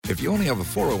If you only have a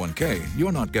 401k,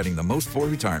 you're not getting the most for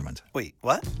retirement. Wait,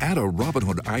 what? Add a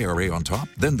Robinhood IRA on top,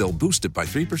 then they'll boost it by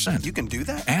 3%. You can do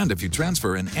that? And if you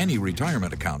transfer in any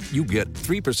retirement account, you get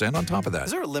 3% on top of that.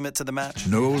 Is there a limit to the match?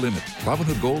 No limit.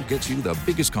 Robinhood Gold gets you the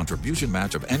biggest contribution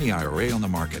match of any IRA on the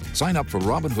market. Sign up for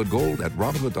Robinhood Gold at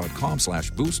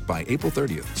Robinhood.com/boost by April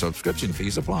 30th. Subscription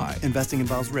fees apply. Investing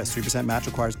involves risk. 3% match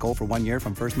requires gold for 1 year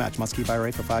from first match. Must keep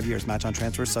IRA for 5 years. Match on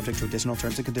transfers subject to additional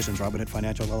terms and conditions. Robinhood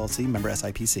Financial LLC, member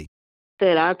SIPC.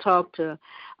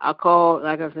 I called,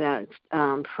 like I said,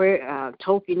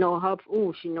 Toki know her.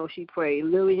 She knows she prayed.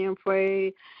 Lillian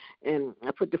prayed, and I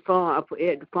put the phone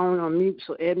on mute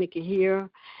so Ebony can hear.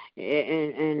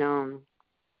 And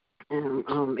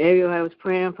Ariel, I was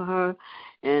praying for her,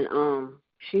 and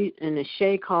the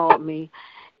Shay called me,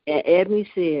 and Ebony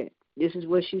said, this is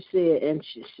what she said, and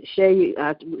Shay,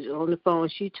 I was on the phone.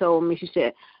 She told me, she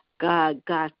said, God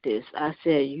got this. I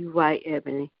said, you right,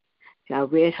 Ebony. I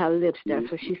read her lips.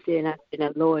 That's what she said. And I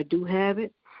said, Lord, do have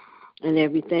it and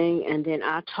everything. And then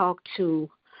I talked to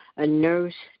a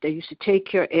nurse that used to take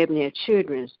care of Ebony at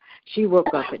Children's. She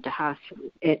worked up at the hospital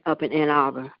up in Ann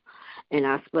Arbor. And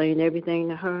I explained everything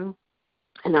to her.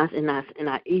 And I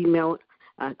emailed,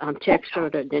 I texted her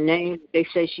the name they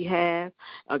say she had,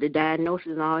 or the diagnosis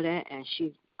and all that. And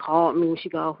she called me when she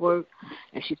got off work.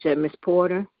 And she said, Miss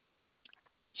Porter,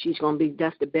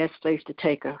 that's the best place to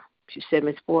take her. She said,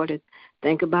 Miss Porter,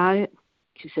 think about it.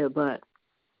 She said, but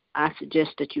I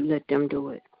suggest that you let them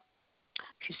do it.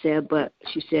 She said, but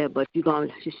you're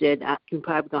probably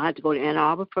gonna have to go to Ann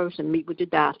Arbor first and meet with the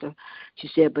doctor. She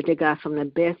said, but they got some of the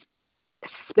best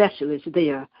specialists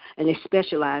there, and they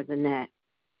specialize in that.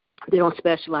 They don't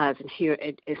specialize in here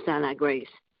at Sinai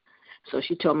Grace. So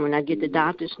she told me when I get the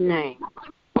doctor's name,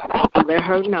 let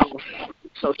her know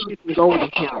so she can go to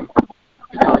him.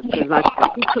 Because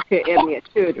he took care of Ebony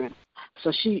at Children.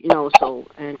 So she,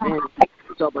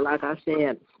 but like I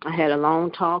said, I had a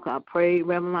long talk. I prayed,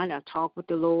 Reverend Light. I talked with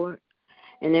the Lord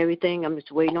and everything. I'm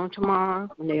just waiting on tomorrow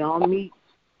when they all meet,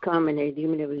 come and they give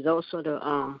me the results of the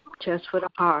test for the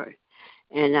heart,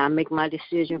 and I make my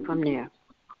decision from there.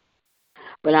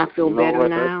 But I feel better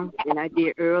now than I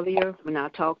did earlier when I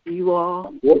talked to you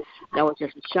all. That was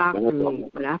just a shock to me.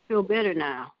 But I feel better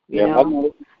now. You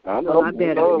know? I know. A lot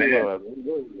better.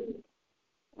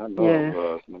 I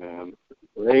know, man.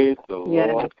 Praise the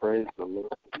Lord. Praise the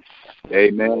Lord.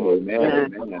 Amen.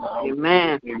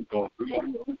 Amen.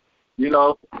 You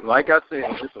know, like I said,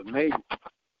 it's amazing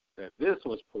that this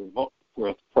was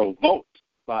provoked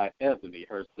by Ebony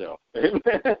herself.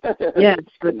 Yes,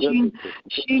 but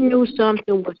she knew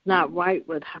something was not right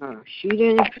with her. She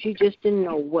just didn't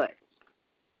know what.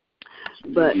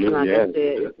 But like I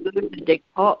said, they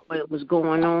caught what was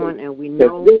going on, and we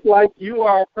know. Just like you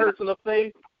are a person of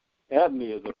faith,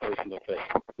 Ebony is a person of faith.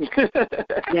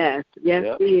 Yes, she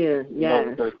is.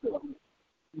 Yes.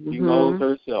 She knows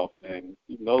herself, and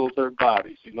she knows her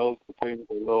body. She knows between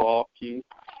the little off key.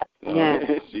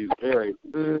 She's very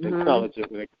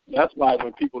intelligent. That's why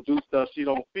when people do stuff she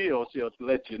don't feel, she'll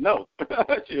let you know.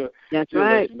 she'll right.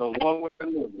 Let you know one way or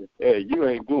another. Hey, you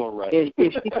ain't doing right.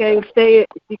 If she can't say it,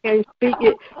 if she can't speak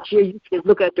it, you can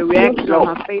look at the reaction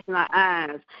on her face and her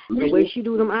eyes. The way she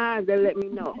do them eyes, they let me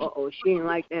know. She ain't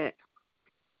like that.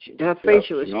 Her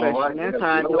facial expression. That's how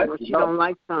I know when she don't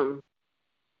like something.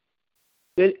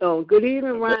 Good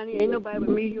evening, Ronnie. Ain't nobody but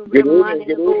me, you, Ronnie, and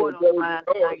the Lord on the line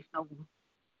tonight. So.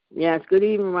 Yes, good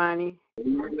evening, Ronnie. Good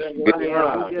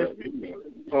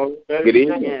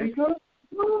evening.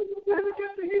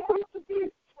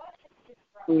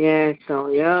 Yeah, so,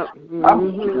 yep.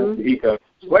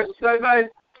 Mm-hmm. What'd you say, man?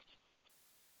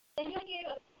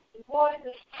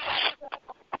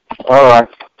 All right.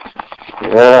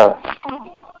 Yeah.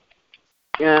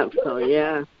 Yeah, so,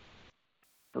 yeah.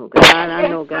 So, God, I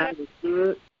know God is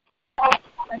good.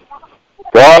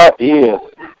 God is.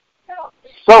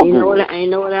 So you know what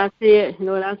I said? You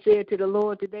know what I said to the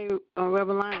Lord today on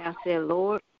Reverend Line? I said,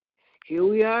 Lord, here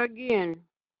we are again.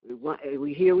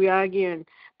 Here we are again,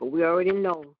 but we already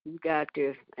know you got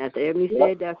this. As Ebony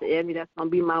said, that's going to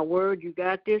be my word. You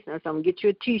got this. And so I'm going to get you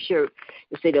a T-shirt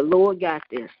and say, the Lord got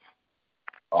this.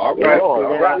 All right.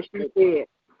 That's what she said.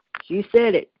 She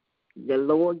said it. The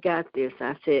Lord got this.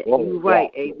 I said, you're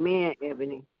right. Amen,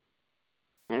 Ebony.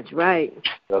 That's right.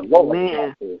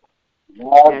 Amen.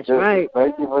 That's right.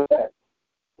 Thank you for that.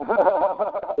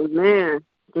 Amen.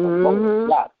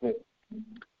 Mm-hmm.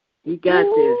 He got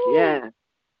this, yeah.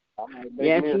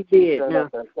 Yes, he did. No.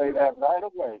 Say that right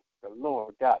away. The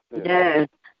Lord got this. Yes.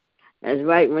 That's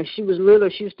right. When she was little,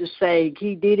 she used to say,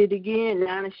 he did it again.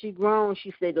 Now that she's grown,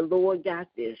 she said, the Lord got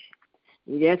this.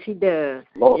 Yes, he does.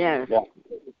 Lord, yes. Yeah.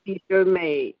 He's sure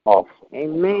made. Awesome.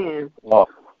 Amen.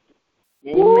 Awesome.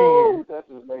 Amen. Woo, that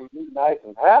just made me nice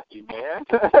and happy, man.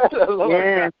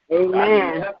 Yes.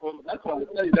 Amen. That's what I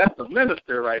tell you. That's the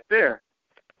minister right there.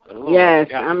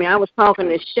 Yes. I mean, I was talking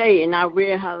to Shay, and I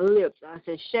read her lips. I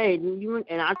said, Shay,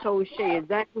 and I told Shay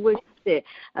exactly what she said.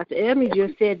 I said, Emmy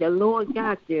just said the Lord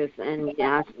got this. And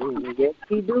I said, yes,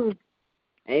 he do.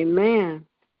 Amen.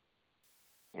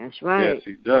 That's right. Yes,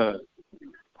 he does.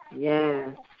 Yes.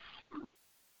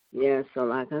 Yes. So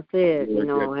like I said,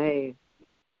 hey,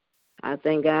 I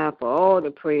thank God for all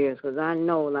the prayers because I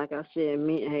know, like I said,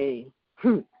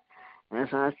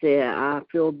 that's how I said, I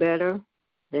feel better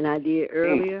than I did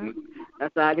earlier.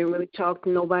 That's why I didn't really talk to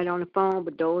nobody on the phone,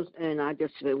 and I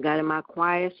just got in my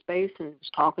quiet space and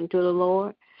was talking to the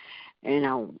Lord, and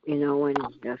and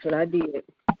that's what I did.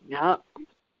 Yep.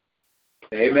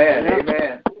 Amen.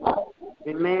 Yep.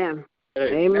 Amen.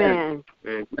 Amen.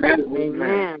 Amen. Amen.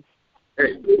 Amen.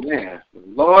 Amen.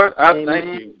 Lord, I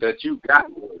thank you that you got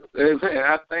this. Amen.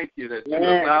 I thank you that you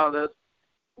allowed us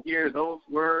to hear those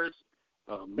words.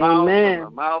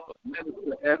 Mouth of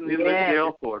Minister Ebony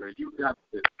Liddell Porter. You got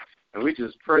this. And we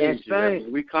just praise you.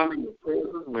 Right. We come in your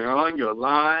presence. We're on your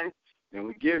line. And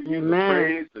we give you the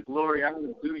praise, the glory,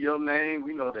 honor to your name.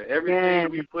 We know that everything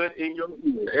we put in your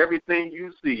ear, everything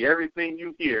you see, everything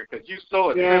you hear, because you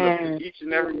so attentive to each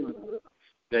and every one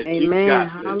that you got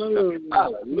this. Hallelujah.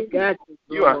 You got this,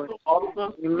 Lord. You are so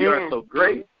awesome. You are so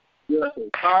great. You are so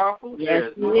powerful. There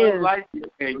is no one like you.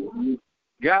 And you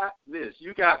got this.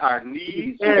 You got our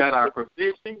needs. You got our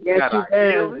provision. You got our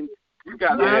healing. You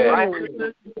got our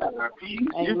righteousness. You got our peace.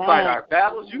 You fight our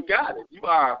battles. You got it. You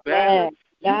are our battle.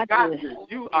 You got this.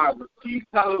 You are the peace,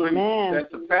 hallelujah, that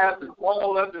surpasses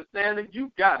all understanding.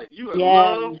 You got it. You are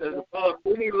loved as above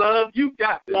any love. You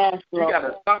got this. You got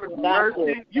a summer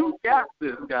mercy. You got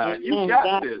this, God. You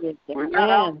got this. We're not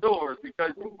outdoors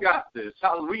because you got this.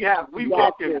 We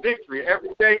walk in victory every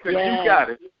day because you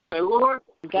got it. And Lord,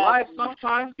 life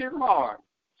sometimes gets hard.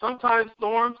 Sometimes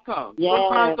storms come.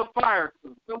 Sometimes the fire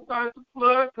comes. Sometimes the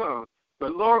flood comes.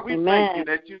 But, Lord, we thank you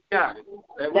that you got it,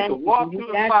 that we can walk through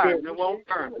the fire and it won't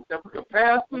burn us, that we can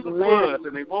pass through the floods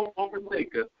and they won't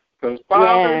overtake us. Because,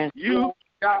 Father, you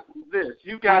got this.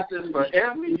 You got this for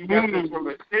Emily. You got this for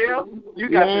Michelle. You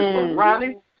got this for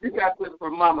Ronnie. You got this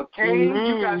for Mama Kane.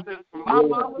 You got this for my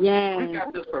mama. You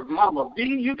got this for Mama V.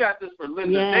 You got this for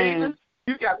Linda Davis.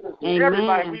 You got this for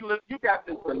everybody we live. You got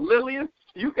this for Lillian.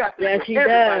 You got this for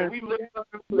everybody we live up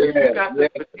in. You got this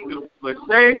for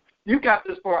Lachey. You got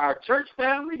this for our church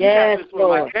family. You got this for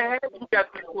my dad. You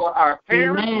got this for our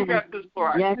parents. You got this for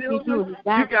our children.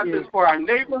 You got this for our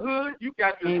neighborhood. You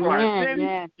got this for our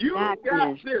city. You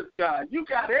got this, God. You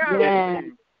got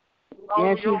everything. All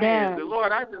in your hands. And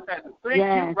Lord, I just had to thank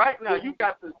you right now. You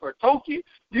got this for Toki.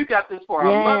 You got this for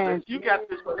our mothers. You got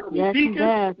this for the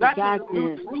deacons. Not just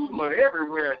in Jerusalem,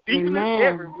 everywhere. Deacons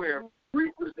everywhere.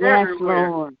 Preachers everywhere.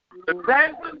 Lord.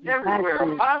 Evangelists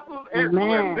everywhere. Apostles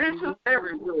everywhere. Bishops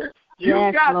everywhere.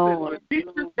 You got this.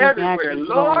 Teachers everywhere.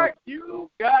 Lord, you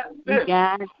got this.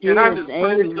 And I just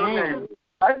praise your name.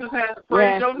 I just had to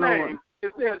praise your name.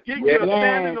 It says, give you a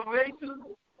standing ovation.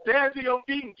 Stand to your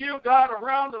feet and give God a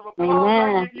round of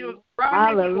applause. Give you a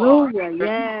round of applause.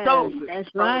 Hallelujah.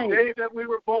 That's right. On the day that we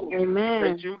were born.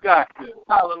 That you got this.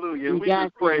 Hallelujah. We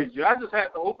just praise you. I just had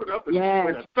to open up and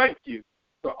say thank you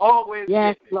for always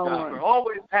getting it, God, for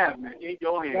always having it in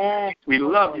your hands. We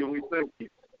love you and we thank you.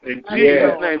 In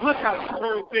Jesus' name. Look how you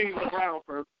turn things around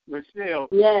for Michelle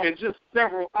in just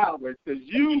several hours because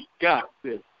you got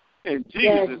this. In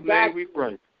Jesus' name we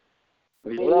pray.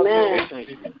 We love you. Thank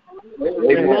you.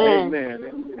 Amen.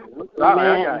 Sorry,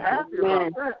 I got happy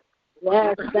about that.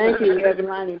 Yes, thank you,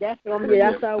 everybody. That's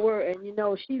our word.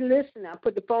 And she listened. I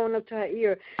put the phone up to her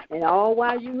ear, and all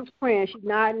while you was praying, she's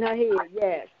nodding her head.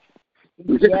 Yes.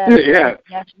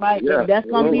 That's right. Yes. That's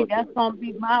gonna be that's what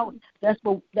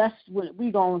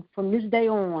we going from this day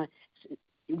on.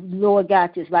 Lord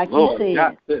got this, like Lord you said.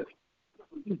 Got this.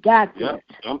 You got this. Yep.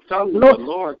 I'm telling you, the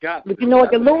Lord got this. But you know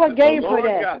what? The Lord gave her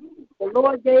that. The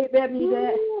Lord gave me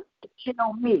that to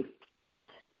tell me.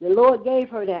 The Lord gave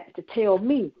her that to tell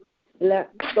me.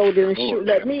 Let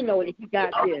me know that you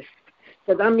got this.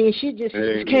 Because, she just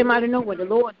came out of nowhere. The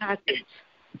Lord got this.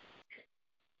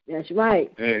 That's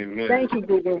right. Amen. Thank you,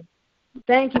 boo-boo.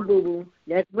 Thank you, boo-boo.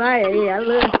 That's right. Hey, I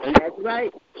love you. That's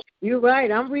right. You're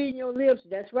right. I'm reading your lips.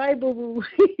 That's right, boo-boo.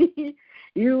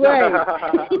 You're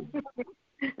right.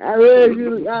 I love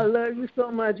you. I love you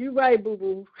so much. You're right,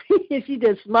 boo-boo. She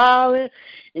just smiling.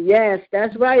 Yes,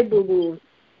 that's right, boo-boo.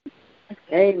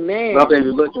 Amen. My baby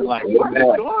looking like, what's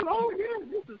going on here?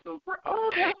 This is some prayer. Oh,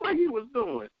 that's what he was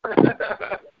doing.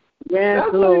 Yes,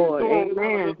 that's Lord. What he was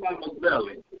Amen.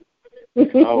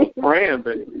 doing. I was praying,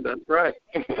 baby. That's right.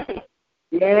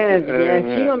 Yes, yes.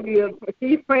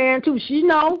 She's praying too. She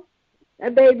know.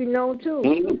 That baby know too.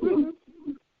 Mm-hmm.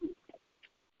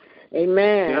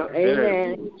 Amen. Yep,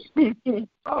 amen.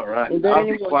 All right. I'll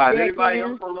be quiet. Anybody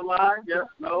else on the line? Yes,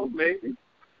 no, maybe.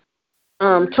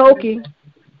 Toki.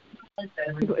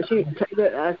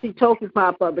 I see Toki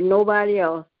pop up, but nobody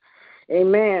else.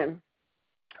 Amen.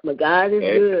 But God is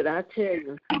good, I tell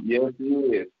you. Yes, He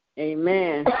is.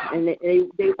 Amen. And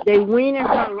they weaning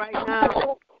her right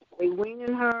now. They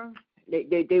weaning her.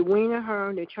 They weaning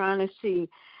her. They're trying to see.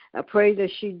 I pray that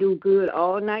she do good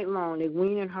all night long. They're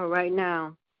weaning her right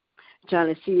now, trying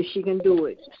to see if she can do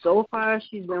it. So far,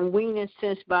 she's been weaning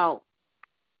since about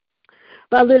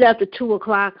a little after 2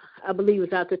 o'clock. I believe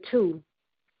it's after 2.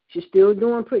 She's still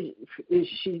doing pretty.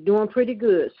 She's doing pretty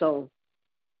good. So,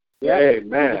 yeah.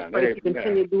 Amen. Pray she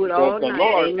continue to do it all night.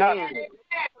 Lord amen.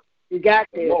 You got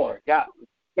this. The Lord got this.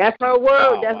 That's her word.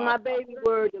 Oh, that's my baby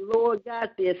word. The Lord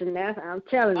got this, and I'm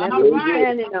telling you, that's what we're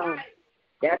standing on.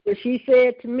 That's what she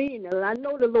said to me. Now, I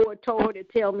know the Lord told her to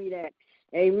tell me that.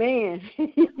 Amen.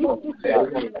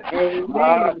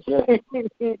 Amen.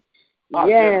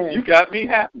 Yes. You got me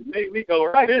happy. Made me go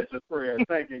right into prayer.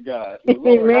 Thank you, God.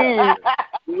 Amen.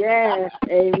 Yes.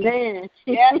 Amen.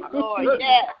 Yes, Lord.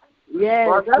 Yes. Yes.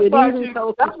 Well,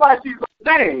 that's why she's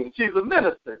ordained. She's a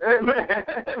minister. Amen.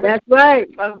 That's right.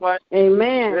 That's why.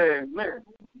 Amen. Amen.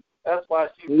 That's why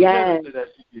she's a minister that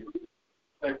she is.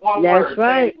 Like one that's word,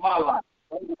 right. my life.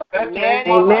 Amen.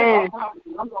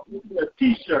 I'm going to give you a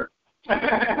T-shirt.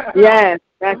 Yes,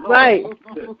 that's right.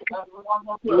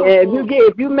 Yeah, if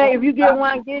you get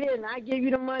one, get it, and I give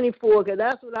you the money for it, because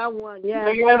that's what I want. Yeah,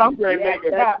 I'm ready to make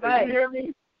it happen. Right. You hear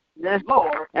me? That's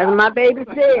my baby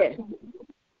said.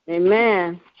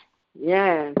 Amen.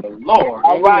 Yeah. The Lord.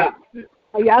 All right.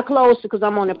 Oh, yeah, I closed it because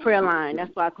I'm on the prayer line.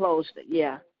 That's why I closed it.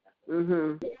 Yeah.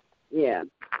 Yeah.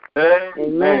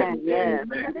 Amen. Yeah.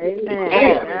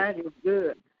 Amen. That is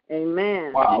good.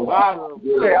 Amen. Wow.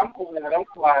 Yeah, I'm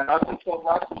quiet. I just told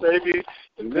my baby,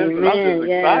 and then I'm just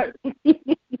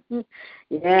excited.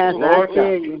 Yes, I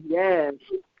tell you. Yes.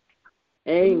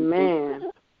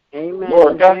 Amen. Amen.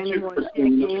 Lord got you.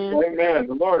 Amen.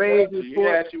 The Lord got you. He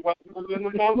had you while you was in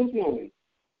the mother's womb.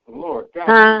 The Lord got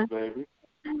you, baby.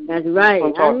 That's right.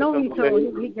 I know He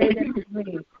told He gave that to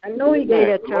me. I know He gave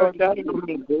that to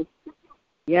me.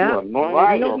 Yeah.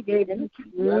 I know He gave it.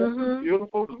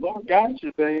 Beautiful. The Lord got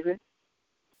you, baby.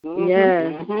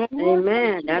 Yes.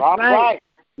 Amen. That's right.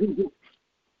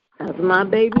 That's what my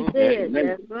baby said.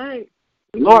 That's right.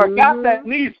 Lord got that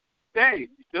niece. Hey,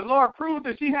 the Lord proved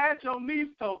that she had your niece,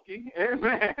 Toki.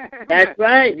 Amen. That's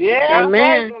right. Yeah.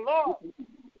 Amen.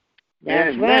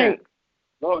 That's right.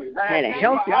 Lord, had a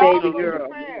healthy baby girl.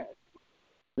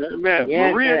 Amen.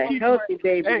 Yeah, Maria, had a healthy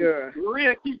baby girl.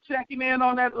 Maria, keep checking in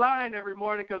on that line every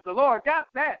morning because the Lord got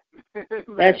that. That's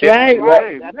right.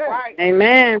 That's right.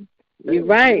 Amen. You're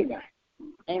right.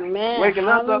 Amen. Waking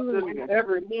us up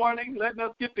every morning, letting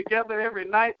us get together every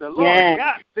night. The Lord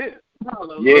got this.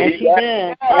 Hallelujah. Yes, He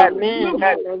does. Amen.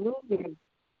 Hallelujah.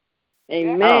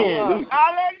 Amen.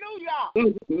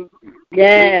 Hallelujah.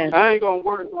 Yes. I ain't going to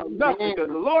worry about nothing because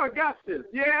the Lord got this.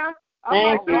 Yeah.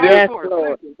 Thank you. Yes,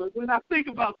 Lord. But when I think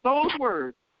about those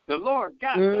words, the Lord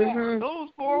got this. Those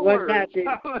 4 Lord words.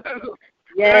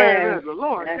 Yes. The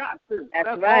Lord got this.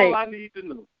 That's right. all I need to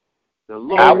know. The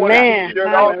Lord. Amen.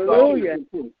 Hallelujah.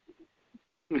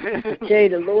 I tell you,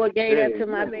 the Lord gave that to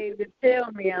my baby to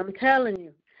tell me. I'm telling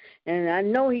you. And I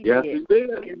know He did. Yes, He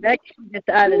did. That just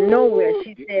out of nowhere.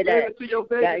 She said that. Gave it to your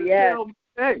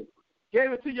baby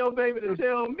gave it to your baby to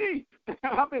tell me.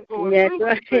 I've been going through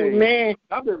right. things. Man.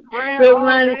 I've been praying all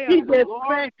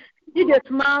day. She just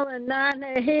smiling, nodding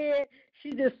her head.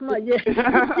 She just smiled.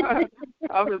 Yeah.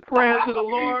 I've been praying to the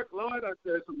Lord. Lord,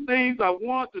 there's some things I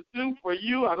want to do for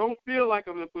you. I don't feel like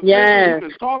I'm in a position. You've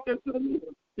been talking to me.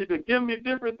 You've been giving me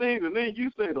different things, and then you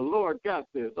say the Lord got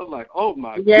this. I'm like, oh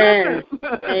my goodness.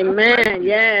 Amen.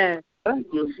 Yes. Thank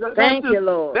you. Thank you,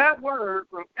 Lord. That word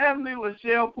from Emily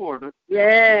Lachelle Porter.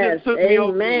 Yes. Just took me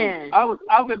Amen.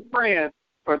 I've been praying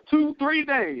for 2-3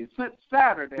 days since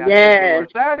Saturday. Yes.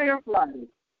 Saturday and Friday.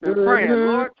 Been praying,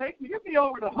 Lord, get me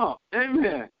over the hump.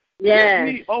 Amen. Yes.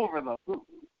 Get me over the hump.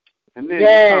 And then you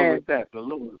come with that. The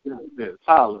Lord got this.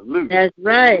 Hallelujah. That's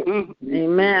right.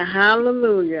 Amen.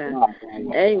 Hallelujah.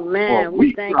 Amen.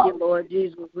 We thank you, Lord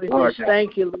Jesus. We just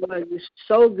thank you, Lord. You're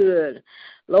so good.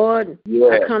 Lord,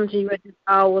 I come to you at this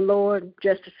hour, Lord,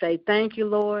 just to say thank you,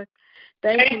 Lord.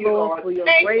 Thank you, Lord, for your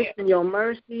grace and your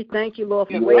mercy. Thank you, Lord,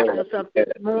 for waking us up this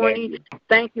morning.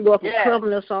 Thank you, Lord, for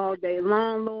covering us all day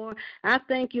long, Lord. I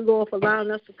thank you, Lord, for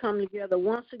allowing us to come together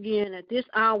once again at this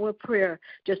hour of prayer,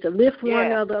 just to lift one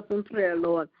another up in prayer,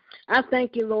 Lord. I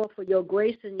thank you, Lord, for your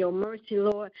grace and your mercy,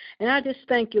 Lord. And I just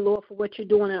thank you, Lord, for what you're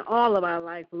doing in all of our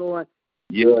life, Lord.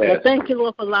 Yeah. Thank you,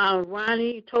 Lord, for allowing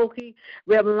Ronnie, Toki,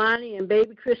 Reverend Lonnie, and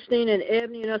baby Christine and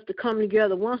Ebony and us to come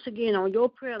together once again on your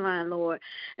prayer line, Lord.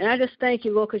 And I just thank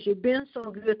you, Lord, because you've been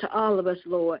so good to all of us,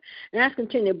 Lord. And I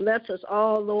continue to bless us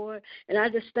all, Lord. And I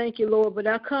just thank you, Lord. But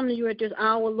I come to you at this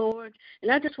hour, Lord, and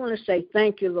I just want to say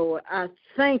thank you, Lord. I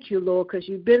thank you, Lord, because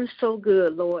you've been so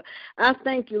good, Lord. I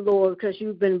thank you, Lord, because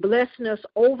you've been blessing us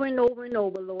over and over and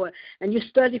over, Lord. And you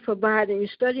study providing, you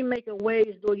study making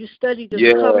ways, Lord. You study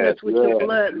just covering us with your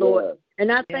blood, Lord.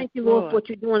 And I thank you, Lord, for what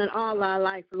you're doing in all our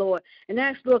life, Lord. And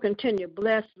ask, Lord, continue to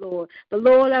bless, Lord. But,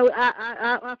 Lord,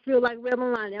 I feel like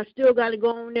Reverend Lonnie. I still got to go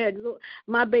on there. Look,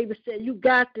 my baby said, you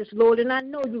got this, Lord. And I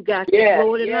know you got this,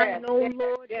 Lord. And I know,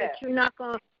 Lord, that you're not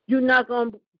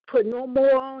going to put no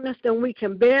more on us than we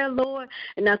can bear, Lord.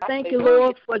 And I thank you,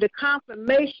 Lord, for the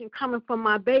confirmation coming from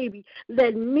my baby,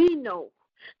 letting me know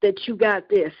that you got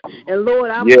this. And,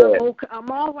 Lord, I'm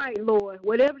all right, Lord.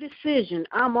 Whatever decision,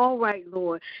 I'm all right,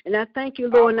 Lord. And I thank you,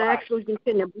 Lord, and I ask you to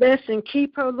continue to bless and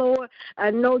keep her, Lord.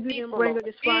 I know you didn't bring her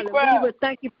this far to leave her.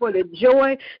 Thank you for the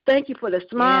joy. Thank you for the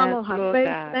smile on her face.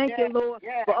 God. Thank you, Lord,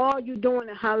 for all you're doing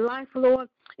in her life, Lord.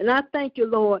 And I thank you,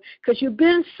 Lord, because you've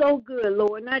been so good,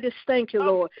 Lord. And I just thank you,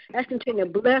 Lord. I continue to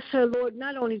bless her, Lord,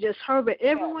 not only just her, but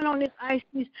everyone on this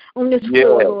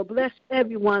floor, Lord. Bless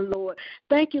everyone, Lord.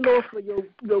 Thank you, Lord, for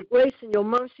your grace and your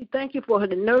mercy. Thank you for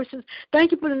the nurses.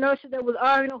 Thank you for the nurses that was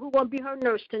arguing who going to be her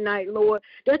nurse tonight, Lord.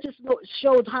 That just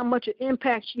shows how much an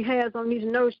impact she has on these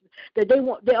nurses, that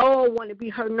they all want to be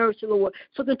her nurse, Lord.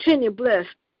 So continue to bless.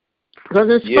 Because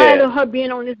in spite of her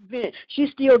being on this bench,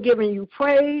 she's still giving you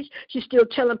praise. She's still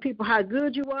telling people how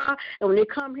good you are. And when they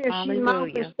come here, she mouth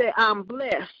and say, I'm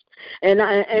blessed. And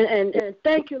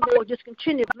thank you, Lord. Just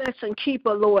continue to bless and keep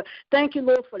her, Lord. Thank you,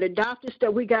 Lord, for the doctors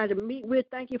that we got to meet with.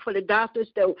 Thank you for the doctors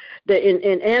that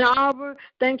in Ann Arbor.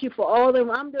 Thank you for all of them.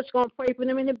 I'm just going to pray for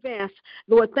them in advance.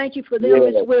 Lord, thank you for them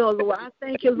as well, Lord. I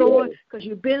thank you, Lord, because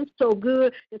you've been so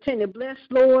good. Continue to bless,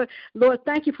 Lord. Lord,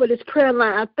 thank you for this prayer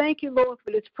line. I thank you, Lord,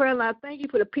 for this prayer line. I thank you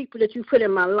for the people that you put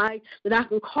in my life that I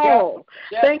can call.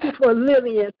 Thank you for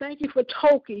Lillian. Thank you for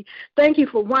Toki. Thank you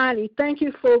for Ronnie. Thank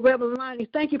you for Reverend Lonnie.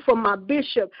 Thank you for my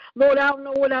bishop. Lord, I don't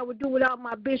know what I would do without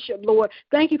my bishop, Lord.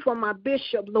 Thank you for my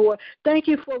bishop, Lord. Thank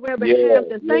you for Reverend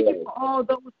Hampton. Thank you for all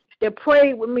those that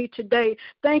prayed with me today.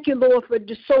 Thank you, Lord, for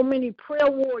just so many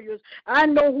prayer warriors. I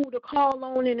know who to call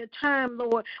on in a time,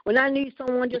 Lord, when I need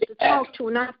someone just to talk to.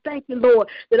 And I thank you, Lord,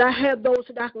 that I have those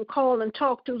that I can call and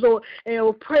talk to, Lord, and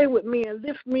will pray with me and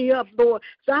lift me up, Lord.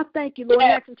 So I thank you, Lord,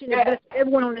 and I continue to bless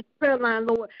everyone on this prayer line,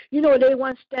 Lord. You know they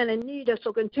want to stand in need of,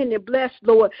 so continue to bless,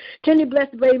 Lord. Continue to bless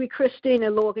baby Christina,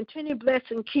 Lord. Continue to bless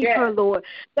and keep her, Lord.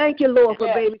 Thank you, Lord,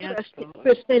 for baby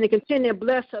Christina. Continue to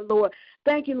bless her, Lord.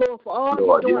 Thank you, Lord, for all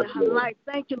you're doing in her life.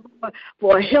 Thank you, Lord,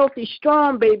 for a healthy,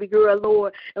 strong baby girl,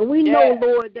 Lord. And we know,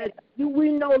 Lord,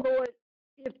 Lord,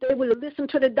 if they would have listened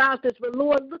to the doctors, but,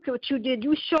 Lord, look at what you did.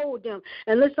 You showed them.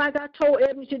 And just like I told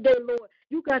Ebony today, Lord,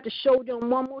 you got to show them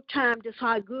one more time just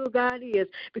how good God is.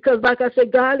 Because, like I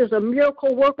said, God is a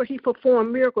miracle worker. He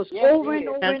performs miracles over and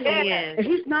over and over. And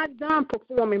he's not done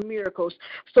performing miracles.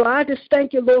 So I just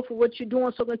thank you, Lord, for what you're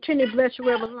doing. So continue to bless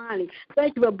Reverend Lonnie.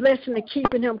 Thank you for blessing and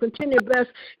keeping him. Continue to bless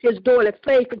his daughter,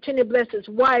 Faith. Continue to bless his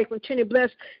wife. Continue to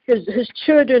bless his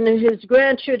children and his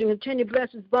grandchildren. Continue to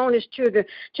bless his bonus children.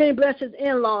 Continue to bless his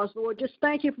in-laws, Lord. Just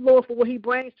thank you, Lord, for what he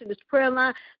brings to this prayer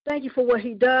line. Thank you for what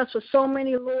he does for so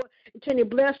many, Lord. Continue to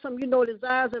bless him. You know the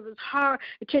desires of his heart.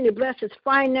 Continue to bless his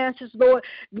finances, Lord.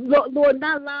 Lord,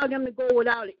 not allow them to go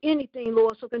without anything,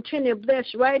 Lord. So continue to bless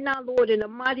right now, Lord, in the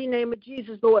mighty name of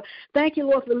Jesus, Lord. Thank you,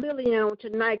 Lord, for Lillian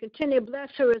tonight. Continue to bless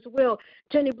her as well.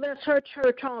 Continue to bless her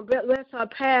church home. Bless our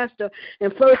pastor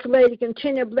and first lady.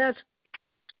 Continue to bless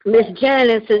Miss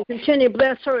Janice, and continue to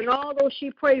bless her and all those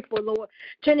she prayed for, Lord.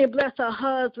 Continue to bless her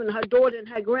husband, her daughter, and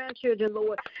her grandchildren,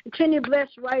 Lord. Continue to bless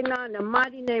right now in the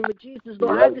mighty name of Jesus,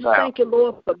 Lord. I just thank you,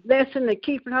 Lord, for blessing and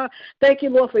keeping her. Thank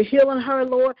you, Lord, for healing her,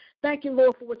 Lord. Thank you,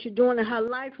 Lord, for what you're doing in her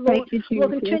life, Lord. Thank you,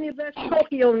 Lord, continue to bless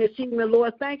Toki on this evening,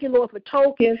 Lord. Thank you, Lord, for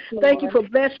Toki. Yes, thank you for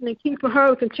blessing and keeping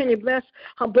her. Continue to bless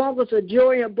her bongos of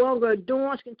joy and bongo of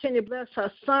Dorns. Continue to bless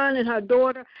her son and her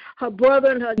daughter, her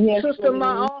brother and her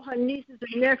sister-in-law, all her nieces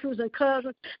and nephews. nephews and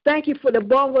cousins. Thank you for the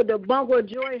bungle of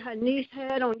joy her niece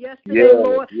had on yesterday,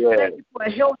 Lord. Thank you for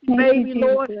a healthy baby,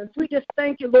 Lord. We just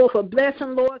thank you, Lord, for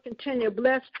blessing, Lord. Continue to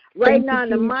bless right now in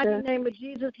the mighty name of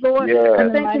Jesus, Lord. I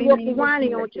thank you, Lord, for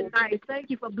Wani on tonight. Thank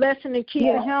you for blessing and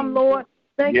keeping him, Lord.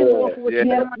 Thank you, Lord, for what you're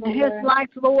doing in his life,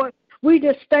 Lord. We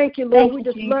just thank you, Lord. We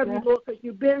just love you, Lord, because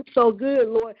you've been so good,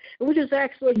 Lord. And we just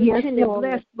ask, Lord, you continue to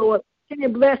bless, Lord.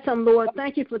 Continue to bless him, Lord.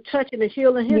 Thank you for touching and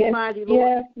healing his body,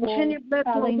 Lord. Continue to bless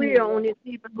Maria on this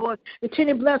evening, Lord.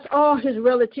 Continue to bless all his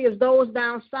relatives, those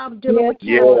down south dealing with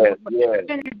cancer.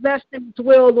 Continue to bless them as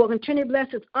well, Lord. Continue to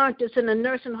bless his aunt that's in the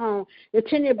nursing home.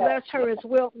 Continue to bless her as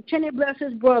well. Continue to bless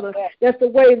his brother. That's the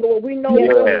way, Lord. We know,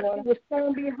 Lord, he will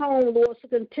soon be home, Lord, so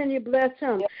continue to bless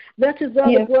him. Bless his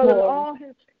other brother and all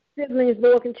his siblings,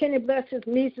 Lord. Continue to bless his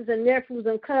nieces and nephews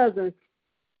and cousins.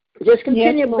 Just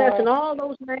continue blessing all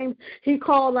those names he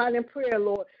called out in prayer,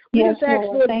 Lord. We just ask,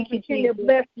 Lord, to continue to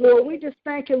bless, Lord. We just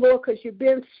thank you, Lord, because you've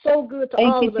been so good to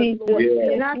all of us, Lord.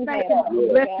 And I thank you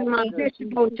for blessing my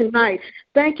bishop on tonight.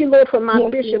 Thank you, Lord, for my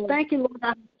bishop. Thank you, Lord,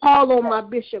 I call on my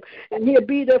bishop, and he'll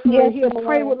be there for me. He'll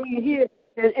pray with me here.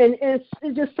 And it's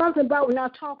just something about when I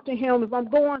talk to him, if I'm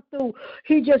going through,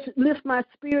 he just lifts my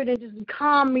spirit and just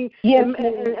calm me and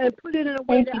put it in a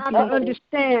way that I can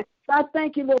understand. So I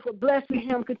thank you, Lord, for blessing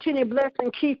him. Continue to bless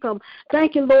and keep him.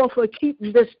 Thank you, Lord, for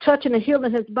keeping this touching and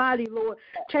healing his body, Lord.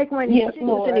 Take away any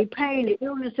sickness, any pain, any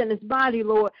illness in his body,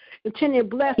 Lord. Continue to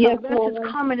bless him. Bless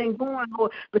his coming and going,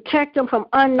 Lord. Protect him from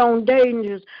unknown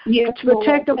dangers.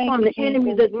 Protect him from the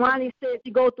enemies, as Ronnie said,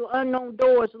 to go through unknown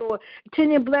doors, Lord.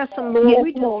 Continue to bless him, Lord.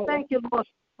 We just thank you, Lord.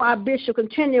 Our bishop,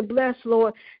 continue to bless,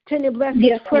 Lord. Continue to bless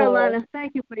this prayer line. And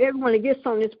thank you for everyone that gets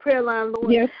on this prayer line,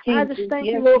 Lord. I just thank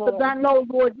you, Lord, because I know,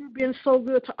 Lord, you've been so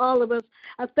good to all of us.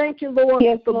 I thank you, Lord,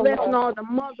 for blessing all the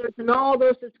mothers and all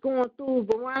those that's going through,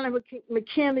 Veronica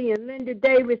McKinley and Linda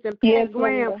Davis and Pat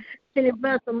Graham. Continue to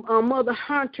bless Mother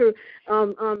Hunter,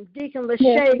 Deacon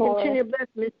Lachey. Continue to bless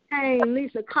Miss Kane,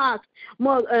 Lisa Cox,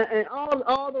 Mother, and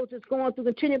all those that's going through.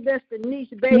 Continue to bless the niece,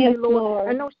 baby, Lord.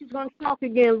 I know she's going to talk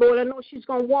again, Lord. I know she's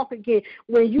going to walk again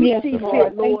when you see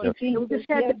fit, Lord. And we just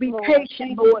have to be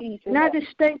patient, Lord. And I just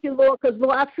thank you, Lord, because,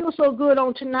 Lord, I feel so good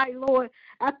on tonight, Lord.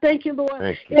 I thank you, Lord.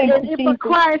 And if I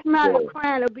cry, it's not a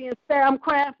crying or being sad. I'm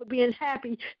crying for being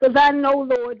happy because I know,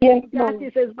 Lord, you got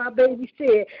this, as my baby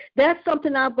said. That's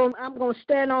something I'm going to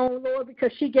stand on, Lord,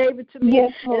 because she gave it to me.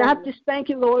 And I just thank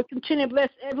you, Lord. Continue to bless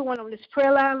everyone on this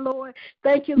prayer line, Lord.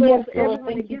 Thank you, Lord, for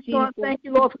everyone that gets on. Thank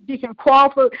you, Lord, for Deacon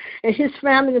Crawford and his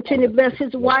family. Continue to bless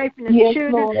his wife and his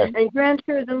children and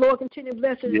grandchildren. Lord, continue to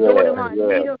bless his daughter,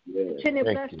 Marnita. Continue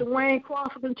to bless Dwayne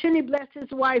Crawford. Continue to bless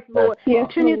his wife, Lord.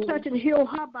 Continue to touch and heal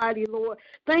her body, Lord.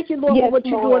 Thank you, Lord, for what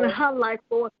you're doing in her life,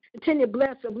 Lord. Continue to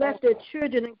bless her. Bless their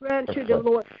children and grandchildren,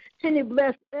 Lord. Continue to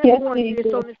bless everyone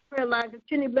that's on this prayer line.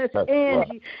 Continue to bless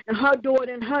Angie and her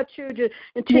daughter and her children.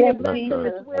 Continue to bless them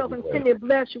as well. Continue to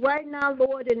bless right now,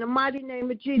 Lord, in the mighty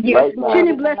name of Jesus.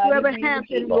 Continue to bless Reverend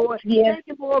Hampton, Lord. Thank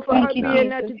you, Lord, for her being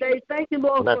there today. Thank you,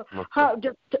 Lord, for her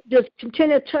just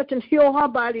continue to touch and heal her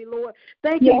body, Lord.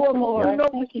 Thank you, Lord, for you know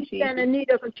what she stands in need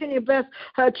of. Continue to bless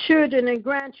her children and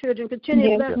grandchildren.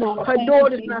 Continue to bless her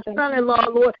daughters and her son-in-law,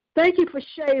 Lord. Thank you for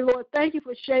Shay, Lord. Thank you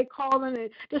for Shay calling. And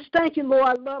just thank you, Lord.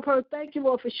 I love her. Thank you,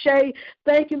 Lord, for Shay.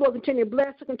 Thank you, Lord. Continue to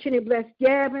bless her. Continue to bless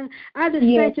Gavin. I just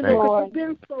thank you, Lord, because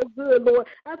you've been so good, Lord.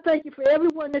 I thank you for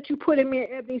everyone that you put in me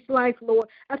in Ebony's life, Lord.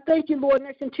 I thank you, Lord, and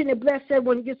I continue to bless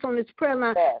everyone who gets on this prayer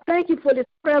line. Thank you for this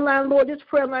prayer line, Lord. This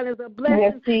prayer line is a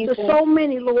blessing to so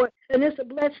many, Lord. And it's a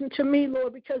blessing to me,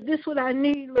 Lord, because this is what I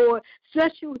need, Lord.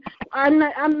 Especially, I'm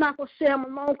not going to say I'm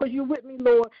alone because you're with me,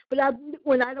 Lord. But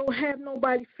when I don't have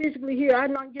nobody physically here, I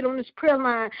know I can get on this prayer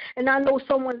line, and I know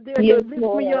someone's there to lift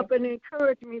me up and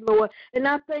encourage me, Lord. And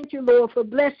I thank you, Lord, for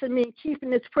blessing me and keeping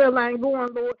this prayer line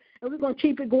going, Lord. And we're going to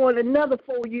keep it going another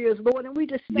 4 years, Lord. And we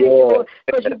just thank you, Lord,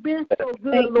 because you've been so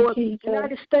good, Lord. And I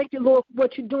just thank you, Lord, for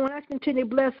what you're doing. I continue to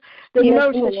bless the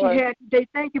nurse that she had today.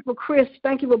 Thank you for Chris.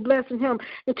 Thank you for blessing him.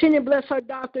 Continue to bless her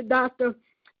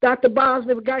Dr.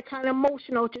 Bosley got kind of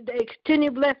emotional today. Continue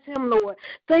to bless him, Lord.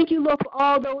 Thank you, Lord, for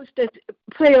all those that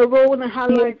play a role in her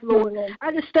life, Lord.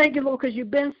 I just thank you, Lord, because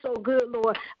you've been so good,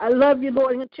 Lord. I love you,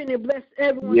 Lord, and continue to bless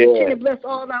everyone. Continue to bless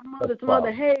all our mothers,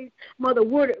 Mother Hayes, Mother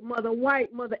Woodard, Mother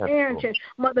White, Mother Arrington,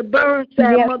 Mother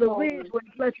Burnside, Mother Ridgeway.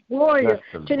 Bless Gloria.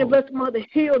 Continue to bless Mother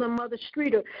Hill and Mother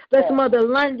Streeter. Bless Mother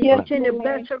Lundy. Continue to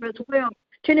bless her as well.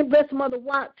 Continue to bless Mother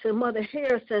Watson, Mother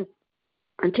Harrison.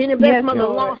 Continue to bless Mother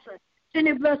Lawson.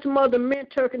 Continue to bless Mother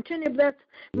Mentor. Continue to bless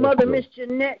Mother Miss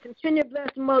Jeanette. Continue to bless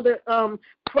Mother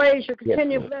Frazier.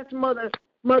 Continue to bless Mother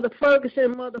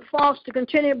Ferguson, Mother Foster.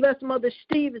 Continue to bless Mother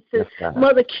Stevenson,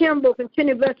 Mother Kimball.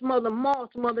 Continue to bless Mother Moss,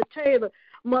 Mother Taylor,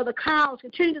 Mother Cowles.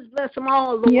 Continue to bless them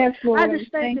all, Lord. Yes, Lord. I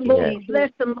just thank you, Lord. Bless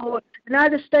them, Lord. And I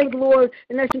just thank Lord,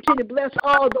 and I continue to bless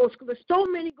all those. Because there's so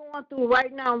many going through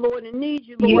right now, Lord, and need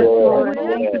you, Lord. Yes, Lord.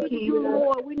 Wherever we need you,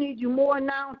 Lord, we need you more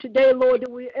now today, Lord,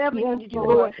 than we ever needed you,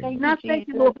 Lord. And I thank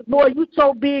you, Lord, Lord, you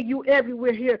so big, you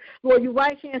everywhere here. Lord, you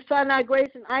right here in Sinai Grace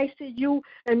and ICU,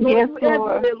 and Lord, you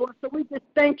everywhere, Lord. So we just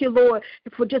thank you, Lord,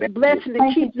 for just blessing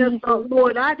and keeping us,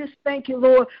 Lord. I just thank you,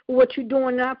 Lord, for what you're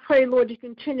doing. And I pray, Lord, you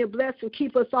continue to bless and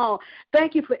keep us all.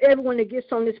 Thank you for everyone that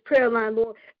gets on this prayer line,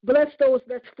 Lord. Bless those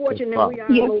that's fortunate that we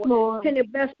are, Lord. Continue to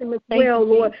bless them as well,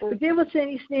 Lord. Forgive us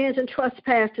any sins and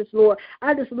trespasses, Lord.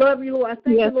 I just love you, Lord. I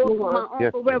thank you, Lord, for my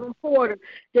Uncle Reverend Porter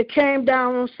that came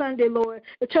down on Sunday, Lord.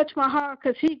 It touched my heart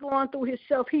because he's going through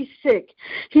himself. He's sick.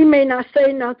 He may not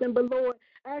say nothing, but Lord,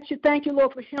 I actually thank you,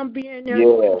 Lord, for him being there.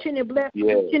 Lord, continue to bless him.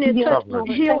 Continue to touch him.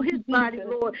 Heal his body,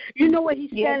 Lord. You know what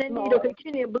he's standing in need of.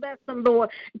 Continue to bless him,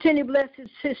 Lord. Continue to bless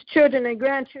his children and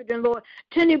grandchildren, Lord.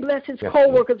 Continue to bless his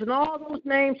co-workers and all those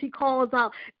names he calls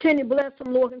out. Continue to bless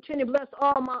them, Lord. Continue to bless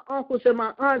all my uncles and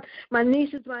my aunts, my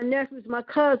nieces, my nephews, my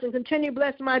cousins. Continue to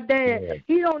bless my dad.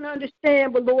 He don't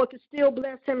understand, but Lord, can still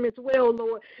bless him as well,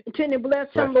 Lord. Continue to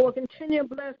bless him, Lord. Continue to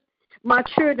bless my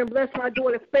children. Bless my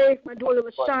daughter Faith, my daughter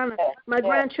LaShawna, my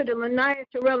grandchildren Lanaya,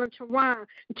 Terrell, and Teron.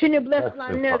 Continue to bless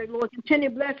Lynetta, Lord. Continue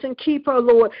to bless and keep her,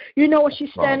 Lord. You know what she's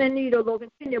standing in need of, Lord.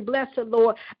 Continue to bless her,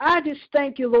 Lord. I just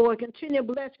thank you, Lord. Continue to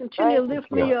bless, continue to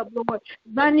lift me up, Lord.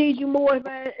 If I need you more, if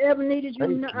I ever needed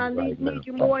you, I need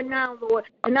you more now, Lord.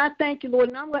 And I thank you, Lord.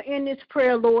 And I'm going to end this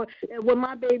prayer, Lord, and what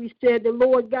my baby said, the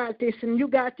Lord got this, and you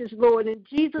got this, Lord. In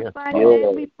Jesus' mighty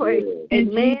name we pray.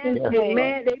 Amen,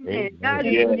 amen, amen. God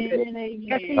is good.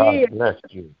 Yes, he is. Bless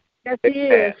you. Yes, he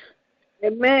is.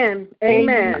 Amen.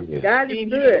 Amen. God is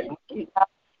good.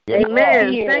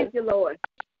 Amen. Thank you, Lord.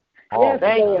 Yes,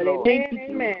 Lord. Amen.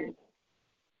 Amen.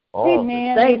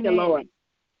 Amen. Thank you, Lord.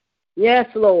 Yes,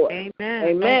 Lord. Amen.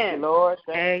 Amen. Thank you, Lord.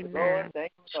 Thank you, Lord.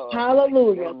 Thank you, Lord.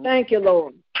 Hallelujah. Thank you,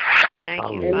 Lord.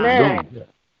 Thank you, Amen.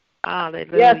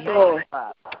 Hallelujah. Yes, Lord.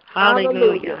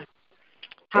 Hallelujah.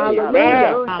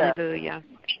 Hallelujah. Hallelujah.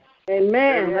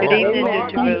 Amen. Good evening,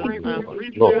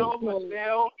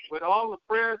 Michelle, with all the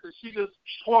prayers that she just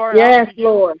poured out to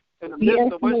you in the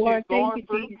midst of what she's going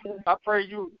through. I pray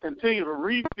you continue to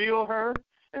refill her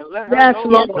and let her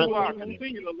know who you are.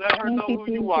 Continue to let her know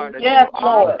who you are. That you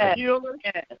are her healer,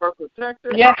 her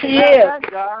protector. Yes, he is.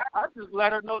 God, I just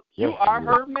let her know you are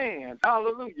her man.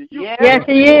 Hallelujah. Yes,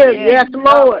 he is. Yes,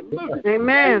 Lord.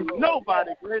 Amen.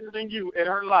 Nobody greater than you in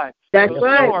her life. That's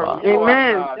right.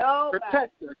 Amen.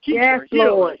 Protect her, keep her,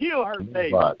 heal her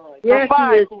baby. Yes, he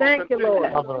is. Thank you,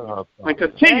 Lord. And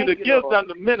continue to give them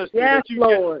the ministry that you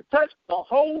Lord. Can touch the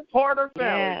whole Porter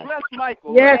family. Bless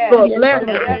Michael. Yes, Lord. Bless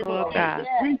him. God.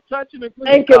 We touching the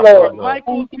Thank you, Lord.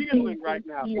 Michael's healing right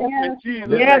now. In Jesus'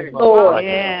 yes, name. Lord.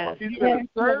 Yes. He's been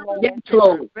a servant. Yes,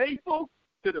 Lord. Faithful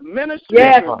to the ministry.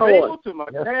 Yes, Lord. To my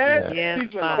dad. Yes,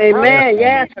 amen.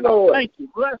 Yes, Lord. Thank you.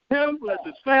 Bless him. Bless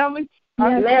his family.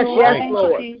 Bless, yes,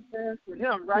 Lord. For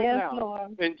him right now.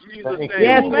 Lord. In Jesus' name.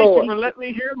 Yes, Thank Lord. you for letting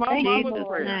me hear my mama's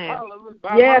prayer.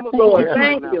 Yes, Lord.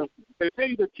 Thank you.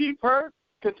 Continue to keep her.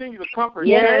 Continue to comfort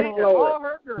yes, Lord. All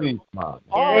her girls.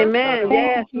 Amen.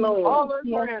 Yes, Lord. Lord. All her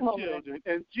grandchildren.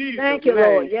 In Jesus' Thank you, name.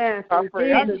 Lord. Yes. I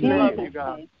pray. I Jesus' love name. you,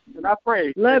 God. And I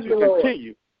pray love that you Lord.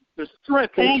 continue to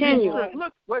strengthen. Continue.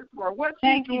 Look what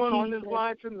she's doing on this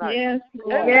line tonight. Yes,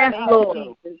 Lord. Yes,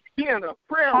 Lord. Being a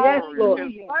prayer yes, warrior Lord.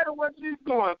 in spite of what she's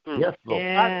going through. Yes, Lord.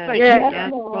 I thank yes, you.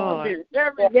 Yes, Lord.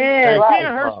 Yes. Being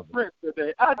her strength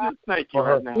today. I just thank you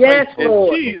right now. Yes,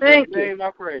 Lord. In Jesus' thank name you.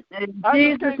 I pray. In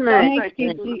Jesus' name. Thank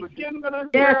you. From the beginning of the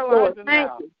yes, Lord. and thank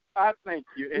now. you. I thank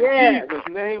you. In yes. Jesus'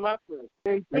 name I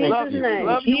pray. In we love Jesus' you. name.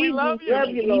 Love you. We love you. Love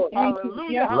you, Lord.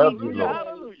 Hallelujah. Love you, Hallelujah. Lord.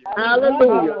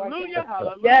 Hallelujah. Hallelujah.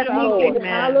 Hallelujah. Yes, Lord. Lord.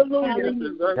 Hallelujah. You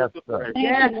deserve the praise.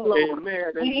 Yes, Lord.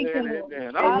 Amen. Amen.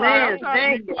 Amen. Amen.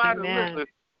 Thank you. Amen.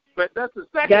 But that's the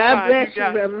second God time bless you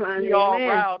got me all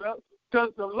riled up.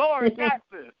 Because the Lord got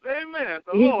this. Amen.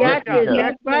 The Lord got this. this.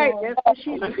 That's right. That's what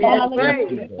she said. That's right.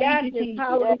 He got this.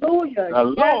 Hallelujah. The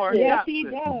Lord yes, got he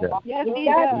this. does. Yes, he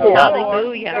got does. this.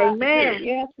 Hallelujah. Amen.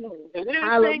 Yes, Lord. And anything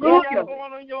Hallelujah. you got going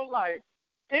on in your life,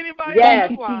 anybody yes. on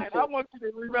this line, I want you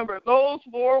to remember those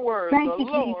 4 words. Thank the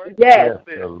you, Lord yes. got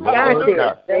this.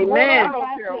 Got this. Amen. I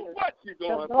don't care what you're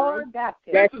going the Lord through. got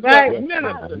this. That's this is right. what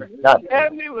Minister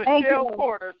Ebony Michelle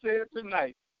Porter said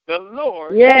tonight. The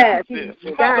Lord Yes. got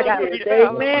this. Got it.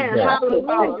 Amen.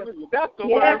 Hallelujah. That's the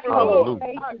word from the Lord.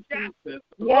 Hallelujah. I got this.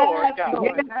 The Yes, Lord got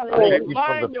Lord. this. Hallelujah.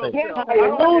 Remind yourself. I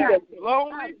Hallelujah. don't care if you're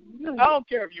lonely. I don't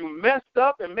care if you messed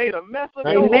up and made a mess of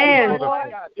your Amen. life. The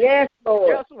Lord got this. Yes, Lord.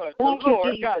 Guess what? The Thank you,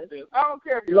 Lord Jesus. got this. I don't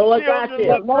care if your Lord got children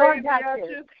this. look Lord crazy got at this.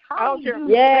 you. I don't care if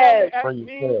Hallelujah. Yes. act Pray your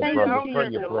mean prayer, to you. I brother. don't Pray care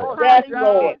if your you prayer. lost Yes, your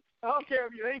Lord. job. I don't care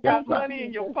if you ain't Yes, got Lord. money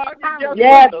in your pocket. Guess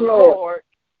Yes, what? The Lord. Lord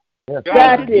Yes, got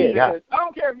Got this. it. Yeah. I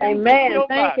don't care if you Amen. your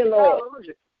Thank body. you, Lord.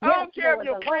 Hallelujah. I don't care if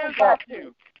your friends got like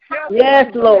you. Guess Yes,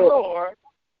 what? Lord. The Lord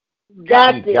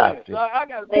Got He it. got this. I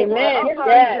got to Amen. I'm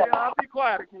sorry, Yes. I'll be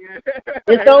quiet again.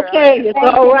 It's okay. It's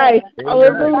all right.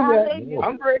 Amen. Hallelujah.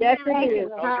 I'm ready. Yes, Thank it you, is.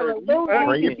 Lord. Hallelujah.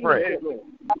 Pray your prayer.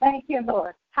 Thank you,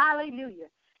 Lord. Hallelujah.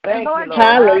 Thank Lord, you, Lord.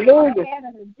 Hallelujah. I had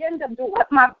an addendum to what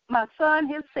my son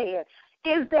has said.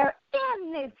 Is there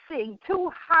anything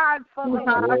too hard for the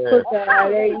Lord? For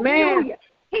God. Amen. Hallelujah.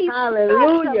 He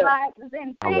Hallelujah. specializes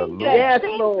in things Hallelujah. that Yes,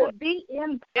 seem Lord. to be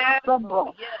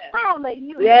impossible.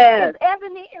 Hallelujah. Yes. Is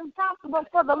everything impossible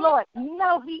for the Lord?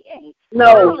 No, he ain't.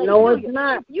 No, Hallelujah. no, it's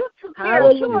not. If you took care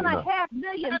of Hallelujah. 2.5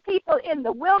 million people in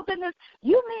the wilderness,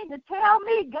 you mean to tell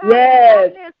me God Yes.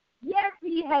 has done this? Yes,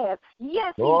 he has.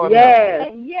 Yes, he Lord, will. Yes.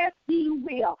 And yes, he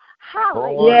will.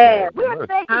 Lord, Hallelujah. Yes. We're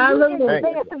thanking Hallelujah. you in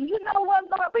advance. And you know what,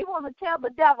 Lord? We want to tell the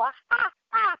devil, ha,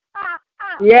 ha, ha,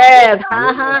 ha. Yes. We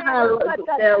Ha, know ha, you ha. can, but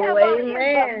the Devil, devil is a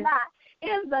amen. lie.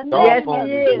 In the Yes, name of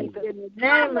he is. Jesus. In the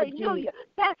name of Jesus. Hallelujah.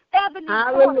 That's Ebony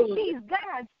Hallelujah. Porter. She's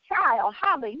God's child.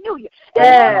 Hallelujah. Yes.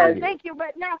 And Lord, I thank you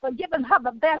right now for giving her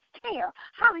the best care.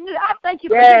 Hallelujah. I thank you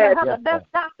for Yes. giving her the best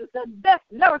doctors, the best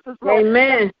nurses, Lord.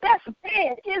 Amen. The best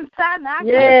bed inside our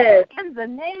Yes. in the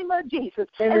name of Jesus.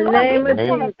 In and the Lord, name we of just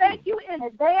want to Jesus. thank you in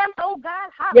advance, oh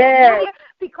God. Hallelujah. Yes.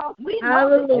 Because we know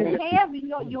that you Hallelujah. can, we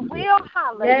know you will.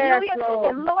 Hallelujah. Yes,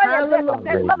 Lord. And Lord, as Hallelujah.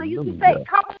 that mother used to say,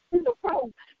 come in the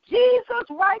room. Jesus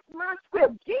writes my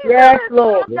script. Jesus Yes, is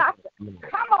Lord. my doctor.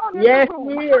 Come on in Yes, the room.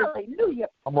 he is. Hallelujah.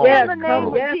 Come on. Yes, In the name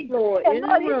of yes, Jesus. Lord. And In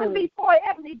Lord, the even room. before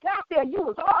Ebony got there, you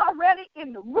was already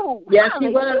in the room. Yes, he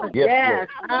Hallelujah. was. Yes, Yes.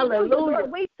 Hallelujah.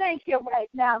 Lord, we thank you right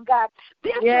now, God.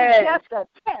 This Yes. is just a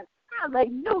test.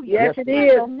 Hallelujah. Yes, it In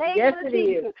is. the name Yes, of it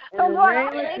Jesus. is. So, In the Lord, I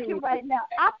name of thank you Jesus. right now.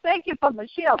 I thank you for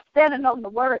Michelle standing on the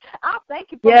word. I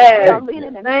thank you for Yes. Michelle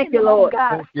leaning and Thank you, leaning on Lord.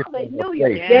 God. Thank you for the Hallelujah.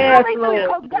 faith. Yes, Hallelujah.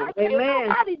 Lord. Oh, God, can't Amen.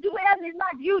 nobody do Ebony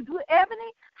like you do,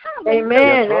 Ebony. Hallelujah.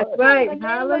 Amen. That's That's right. In the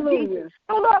name of Hallelujah. Jesus.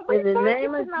 So, Lord, we In the thank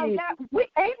name you of tonight, Jesus. God. We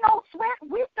ain't no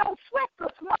sweat. We don't sweat the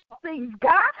small things,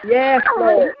 God. Yes,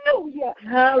 Lord. Hallelujah.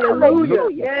 Hallelujah.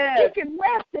 Yes. You can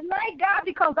rest tonight, God,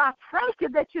 because I thank you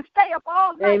that you stay up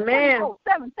all night, Amen.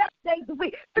 7 days a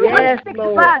week, Yes,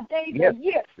 365 days Yes. a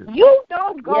year. You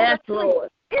don't go Yes, to sleep. Lord.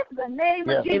 In the name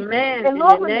of Jesus. Amen. And In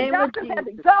Lord, the when the name of doctors Jesus. have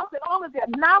exhausted all of their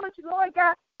knowledge, Lord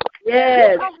God,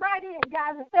 Yes. you come right in,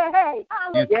 guys, and say, hey,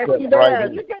 hallelujah. Yes, he right does.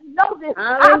 in. You didn't know this.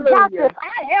 Hallelujah. I got this.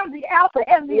 I am the Alpha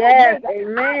and the Yes. Omega. I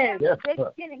Amen. am Yes, the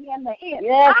sir. beginning and the end.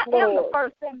 Yes, I am the Lord.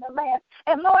 first and the last.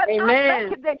 And Lord, I Amen.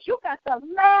 thank you that you got the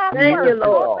last Thank word you,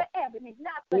 Lord. over Ebony,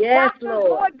 not the Yes, doctor, Lord.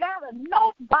 Lord God,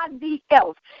 or nobody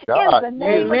else. God, in the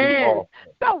name of Amen.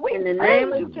 Jesus. So we In the praise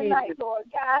name you of tonight, Jesus. Lord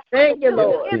God. Thank you,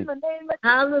 Hallelujah. Lord. In the name of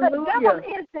Jesus. The devil Hallelujah.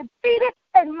 is defeated,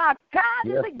 and my God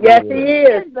Yes, is Yes, exalted. he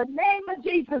is. In the name of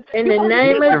Jesus. In You the wanna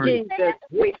name see of where we Jesus. stand?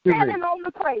 We standing on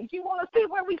the praise. You want to see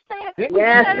where we stand? We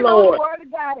Yes, standing on Lord. the word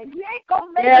of God, and you ain't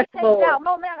gonna make Yes, it take Lord. down,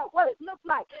 no matter what it looks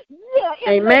like. Yeah, it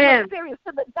Amen. may look serious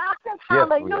to the doctors. Yes,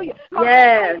 we Hallelujah. are. Yes.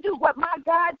 Yes. Can do what my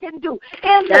God can do.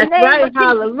 In the That's name right. of Jesus.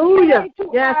 Hallelujah. It ain't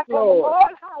too Yes, hard for the Lord.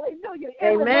 Lord. Hallelujah.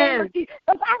 In the name Amen. of Jesus.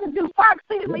 Because I can do far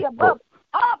exceedingly above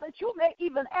all that you may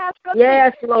even ask of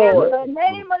Yes, me. Lord. In the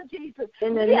name of Jesus.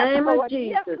 In the Yes, name Lord. of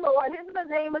Jesus. Yes, Lord. In the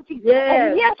name of Jesus. Yes.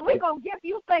 And yes, we're going to give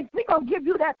you thanks. We're going to give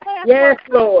you that password. Yes,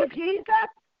 Lord. Thank you, Jesus.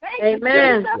 Thank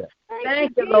Amen. you, Jesus.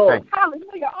 Thank you, Jesus. Lord.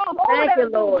 Hallelujah. All over Thank you,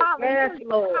 that room. Lord. Hallelujah. Yes,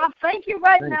 Lord. I thank you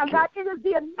right Thank now, you. God. It is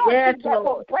the anointing Yes, that will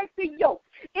Lord. break the yoke.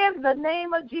 In the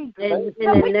name of Jesus. In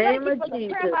So the we name thank you of for the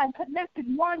Jesus. prayer line connected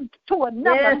one to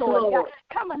another, Yes, Lord God. Lord.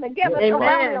 Coming together Yes, to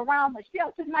rally Amen. around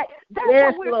Michelle tonight. That's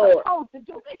Yes, what we're Lord. supposed to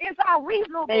do. It's our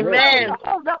reasonable Amen. to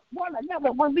hold up one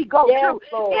another when we go Yes, through.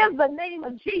 Lord. In the name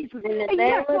of Jesus. In the And name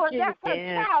yes, of Lord, Jesus. that's her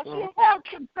Yes, child. Lord. She has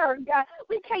concern, God.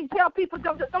 We can't tell people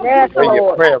don't Yes, do Pray something. your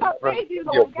Lord. prayer, That's her brother. baby,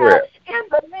 Your Lord God. prayer. In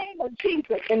the name of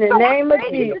Jesus. In the So name I of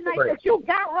thank you Jesus. tonight that you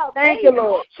got her Thank you, baby.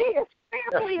 Lord. She is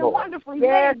fearfully and wonderfully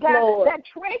made, God. That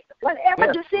trait,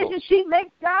 whatever decision she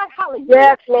makes, God, hallelujah.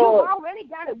 Yes, You've Lord. already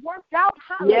got it worked out.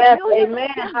 Hallelujah. Yes, amen.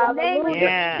 In the name of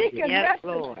Yes, she can yes, rest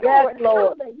Lord. assured. Yes,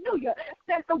 Lord. Hallelujah.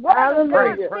 That the word of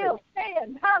God Hallelujah. still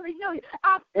stands. Hallelujah.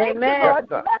 I thank Amen. you, Lord.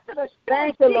 Blessed assurance,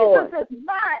 Thank you, Lord. Jesus is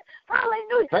mine.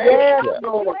 Hallelujah. Yes, You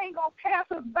Lord. ain't going to pass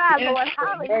us by, Yes, Lord.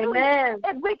 Hallelujah. Amen.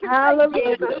 And we can Hallelujah.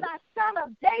 say, Jesus, thy son of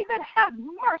David, have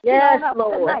mercy Yes, on us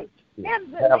Lord. tonight.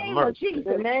 In the name of Jesus.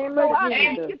 In the name So of I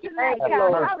thank Jesus. you tonight, Thank you,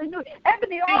 God. Lord. Hallelujah.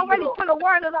 Ebony already put a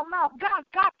word in her mouth. God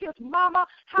got this mama.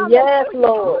 Hallelujah. Yes,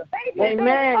 Lord. Baby,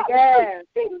 Amen. baby, Yes.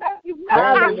 she loves you. I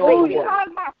see Hallelujah.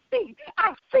 beyond my feet.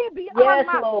 I see beyond Yes,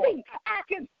 my Lord. feet. I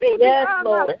can see Yes, beyond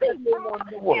Lord. my feet. Mama,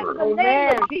 in the name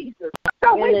Amen. of Jesus.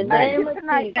 So In we the praise name you of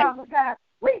tonight, Jesus. Father God.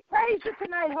 We praise you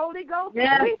tonight, Holy Ghost.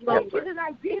 Yes, We thank Lord. you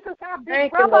tonight, Jesus, our big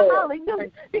Thank you, brother. Lord. Hallelujah.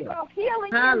 Because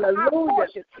healing is our Hallelujah.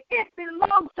 portion. It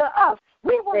belongs to us.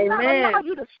 We will not Amen. allow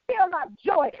you to steal our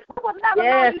joy. We will not allow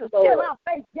Yes, you to Lord. steal our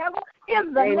faith, devil.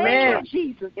 In the name Amen. of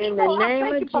Jesus. In the Oh, I name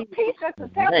thank of you for Jesus. peace that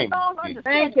surpasses all understanding.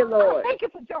 Thank you, Lord. I thank you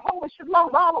for Jehovah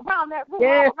Shalom all around that room,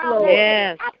 Yes, all around Lord. that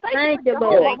Yes. I Thank thank you, you,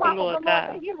 Lord. Thank you, Jehovah, Lord the God.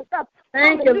 that healeth us.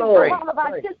 Thank you, Hallelujah, Lord. all of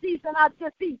our disease and our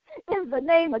disease. In the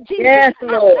name of Jesus. Yes,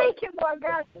 Lord. I thank you, Lord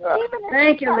God. Even in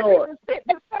Thank you, Lord.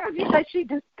 the surgery that she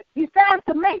decides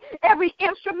to make, every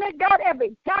instrument, God,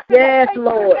 every doctor Yes, that takes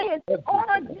Lord. her hands on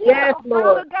her, Yes, Father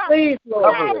Lord. God, Please,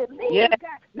 Lord. guide it, lead Yes. it,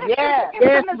 God. Let Yes, the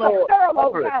yes, instruments Lord. are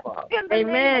thorough, God, in the name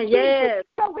Amen. of Jesus. Yes.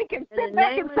 So we can In sit the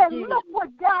back name and of say, Jesus. look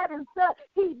what God has done.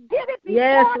 He did it before,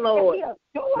 Yes, and Lord. he'll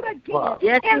do it again.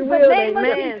 Yes, he in the will. name of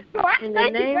Amen. Jesus. So I In the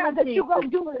thank you, name God, of that you're going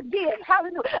to Jesus. do it again.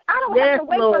 Hallelujah. I don't Yes, have to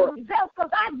wait Lord. for the results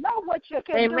because I know what you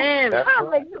can Amen. do.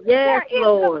 Hallelujah. Yes, there is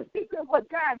Lord. no secret what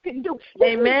God can do.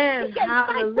 Amen. He can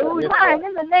Hallelujah. blind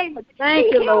in the name of Jesus. Thank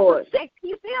He you, healed Lord. the sick. He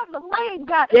healed the lame,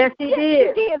 God. Yes, he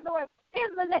did. He did, Lord.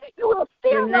 In the name, you will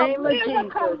still In the name a of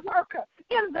miracle Jesus. worker.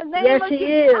 In the name Yes, of he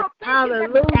Jesus. is. I thank you that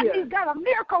Hallelujah. He's got a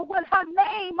miracle with her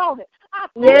name on it. I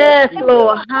thank Yes, you.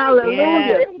 Lord. Praise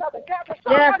Hallelujah. him, Mother God. For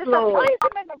Yes, somebody to Lord. praise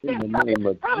him in the name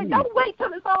of Probably Jesus. don't wait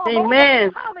till it's all Amen.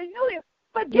 over. Hallelujah.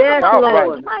 But give Yes, him a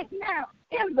Lord. right now.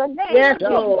 In the name Yes, of Jesus.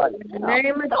 Lord. In the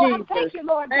name of So I Jesus. thank you,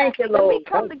 Lord. Thank God, you, that we Lord.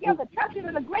 come together, touching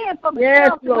and agreeing for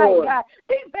Yes, Michelle tonight, Lord. God.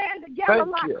 We band together Thank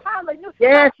like you. hallelujah.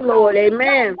 Yes, Our Lord. souls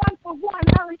Amen. One for one,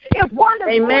 hallelujah. If one is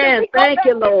Amen. wounded, we go Thank back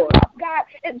you, and Lord. up, God,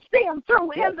 and see him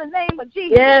through in the name of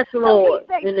Jesus. Yes, So we Lord.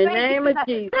 say In the thank name you of tonight.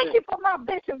 Jesus. Thank you for my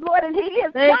bishop, Lord, and he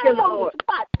is Thank you, down on Lord. the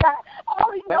spot, God.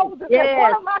 All he knows is that Yes.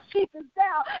 one of my sheep is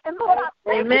down. And Lord, I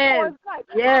thank you for Amen. his life.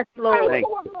 Yes, Pray Lord.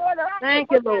 for him, Lord, and I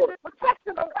Thank you, Lord.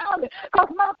 protection around it. Because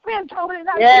my friend told me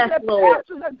that Yes, that Lord.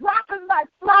 pastors are dropping like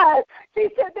flies. She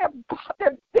said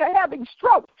they're having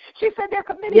strokes. She said they're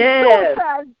committing Yes.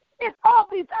 suicide. It's all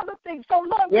these other things. So,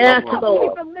 Lord, Yes, we Lord.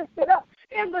 keep them lifted up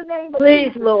in the name of Please,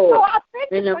 Jesus. Lord. So I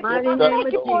thank In you the for mighty him. I name thank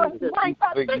of you for his Jesus. wife.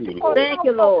 I thank you for his Thank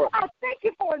you, household. Lord. I thank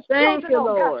you for his Thank children, you, oh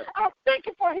God. Lord. I thank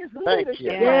you for his leadership.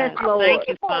 you. Yes, I Lord. thank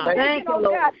you for his Thank vision, you, oh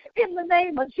Lord. God, in the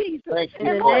name of Jesus. Thank you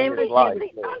In the for name his of life,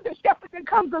 The Lord. under shepherd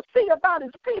comes to see about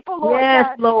his people, Lord Yes,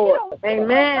 God. Lord. He don't see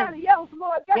Amen. anybody else,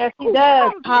 Lord God. Yes, he who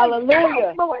does. comes Hallelujah.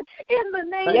 like Lord, in the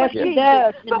name Yes, of he Jesus.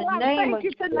 does. In So the I name thank of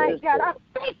you tonight, Jesus. God. I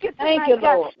thank you Thank tonight, you,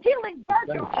 God. Lord. Healing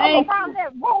virtue all Thank around you.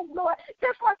 that room, Lord.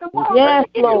 Just like the one Yes,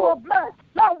 with the issue Lord. of blood.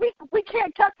 Lord, we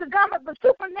can't touch the garment, but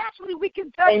supernaturally we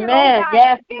can touch it, Amen. oh God.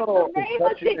 Yes, In Lord. the name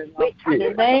Touch of it Jesus. in We our touch spirit. it In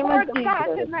with the name the of word of God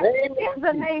Jesus. tonight. In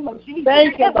the name of Jesus.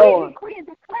 Thank you, And we Lord. decree and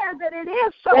declare that it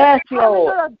is so. Yes,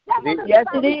 Lord. Hallelujah. Devil Yes,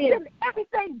 about it to is. send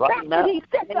everything Right back now. that he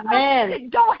sent to us. Amen.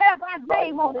 It don't have our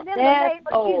name on it. In the Yes, name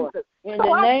of Lord. Jesus. In So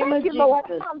the I name thank of you, Lord.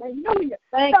 Jesus. Hallelujah.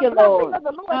 Thank The you, blessing Lord. of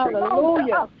the Lord belongs to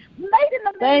Hallelujah. us. Late in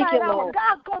the Thank midnight you, hour, Lord.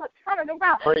 God's going to turn it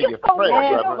around. Pray It's your going to prayer, work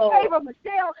in Yes, your Lord. favor,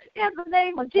 Michelle, in the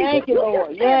name of Jesus. Thank you,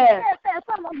 Lord. You Yes. steadfast,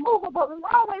 unmovable, and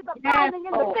always abounding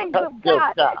in the Lord. things Touch of your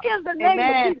God. child. In the name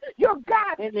Amen. of Jesus. Your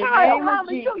God In the child, name of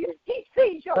hallelujah. He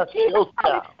sees your Touch Jesus. your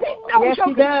Hallelujah. child. He knows Yes, your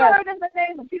he does. concern in the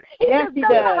name of Jesus. He Yes, just he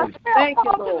doesn't does. spell Thank you,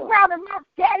 fall to the Lord. ground and my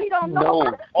daddy don't know Knows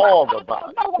about it. all My about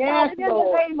it. know about Yes, it in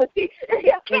Lord. the name of Jesus. And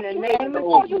he'll In catch the you name even of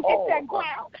before you Jesus. hit that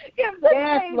ground. In the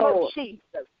Yes, name Lord. of Jesus.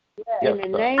 In the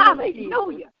Yes, sir. name of Jesus.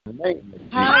 Hallelujah. In the name of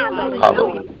Jesus. Hallelujah.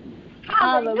 Hallelujah.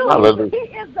 Hallelujah. Hallelujah. He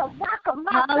is the rock of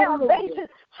my Hallelujah. salvation.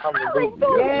 Hallelujah.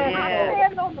 Hallelujah. Yes, I Lord.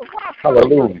 stand on the rock.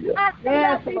 Hallelujah. I shall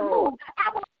Yes, not be Lord. moved.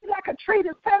 I will be like a tree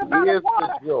that's planted by He the is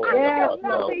water. yours. I Yes, shall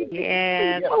not Lord. be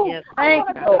Yes, moved. yes. I Thank want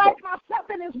to you, Lord. delight myself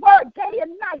in his word day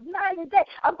and night, night and day.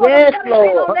 I'm going Yes, to meditate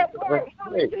Lord. on that word.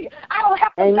 Hallelujah. I don't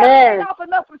have to Amen. meditate off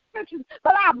enough prescriptions,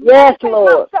 but I Yes, meditate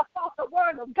Lord. myself off the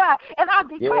word of God, and I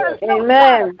declare Yes. no Amen.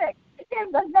 side effects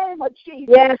in the name of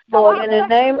Jesus. Yes, Lord, in the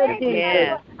name of Jesus.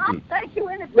 Yes. I thank you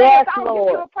in advance. Yes, I'll give you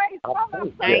Lord. a praise.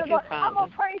 Thank you, I'm Father. going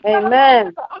to praise.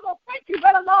 Amen. I'm going to thank you,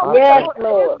 Brother Lord. Yes,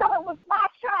 Lord. So it was my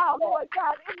child, Lord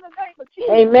God, in the name of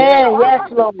Jesus. Amen. Yes,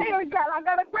 Lord. God, I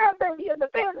got a grandbaby in the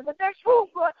bed in the next room,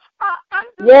 Lord. I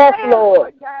Yes, understand,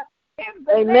 Lord. God, in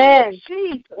the Amen. name of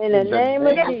Jesus. In the name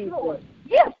of Yes, Jesus. Lord.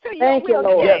 Yes to your Thank you, will.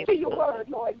 Lord. Yes to your word,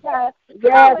 Lord God.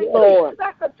 Yes, Hallelujah. Lord.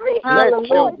 Like the three Hallelujah. Hebrew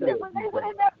boys, when they were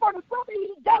in that furnace, whether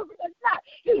he does it or not,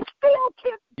 he still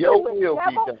can Your do it, will be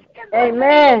devil, done. in the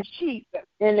Amen. name of Jesus.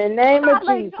 In the name of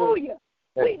Jesus. Hallelujah.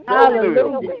 We know Hallelujah. that he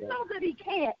will. We know that he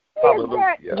can.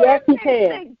 Hallelujah. Yes, he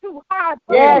can. Anything too hard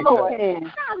for Yes, the Lord. he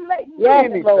can. Hallelujah.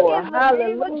 Yes, Lord. In the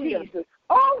name of Hallelujah. Jesus.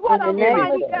 Oh, what In a the name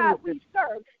mighty of God Jesus. we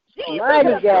serve. Jesus Mighty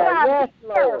is the God. God Yes, we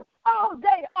Lord. serve. All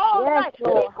day, all Yes, night.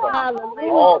 Lord. We cry, holy, Hallelujah.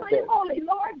 holy, holy,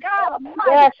 Lord God Almighty.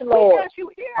 Yes, Lord. We ask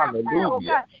you, hear our prayer, oh Hallelujah.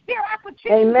 God. Hear our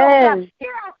petitions, oh Amen. God.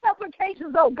 Hear our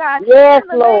supplications, oh God. Yes, in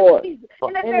the name Lord. of Jesus.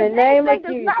 And if In there's the name of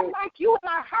anything that's not Jesus. like you in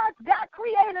our hearts, God,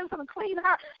 create us a clean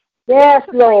heart. Yes,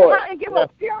 Lord. And give us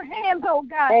pure hands, oh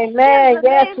God. Amen. In the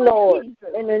Yes, name of Lord. Jesus.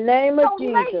 In the name of So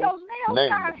lay Jesus. your nail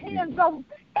Name scarred of hands Jesus. on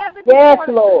Ebony Yes,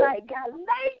 Porter Lord. tonight, God.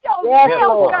 Lay your Yes, nail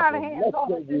Lord. scarred hands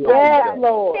on us tonight, Yes, God.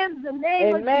 Lord. In the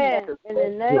name Amen. of Jesus. In the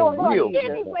name So, of Lord, Jesus.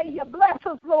 any way you bless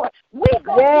us, Lord, we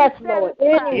go Yes, be Lord.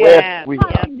 satisfied. Anyway. Yes, we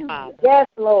yes, Hallelujah. Father. Yes,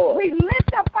 Lord. We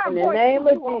lift up our In the voice name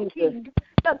to of you, O Jesus. King.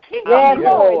 The King Yes, of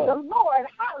glory, Lord. the Lord,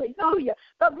 hallelujah.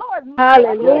 The Lord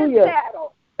Hallelujah. mighty in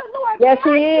battle. The Lord Yes, he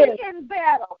mighty is. in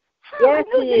battle. Yes,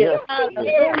 he Hallelujah. is. Yes, he is.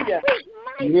 Hallelujah. He's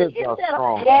He mighty is in our battle.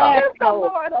 strong He Yes, is the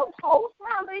Lord. Lord of hosts.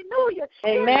 Hallelujah.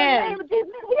 Amen. In the name of Jesus.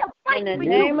 He'll fight In the for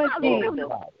name you. of Hallelujah.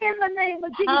 Jesus. In the name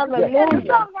of Jesus. Hallelujah. And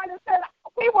the songwriter said,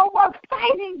 we were worth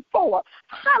fighting for.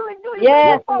 Hallelujah.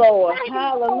 Yes, We were Lord. fighting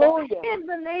Hallelujah. for in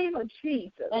the name of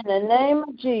Jesus. In the name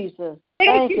of Jesus.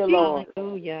 Thank Thank you, you, Lord.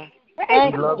 Hallelujah.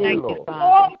 Thank We you, love you, Thank you, Jesus. Lord.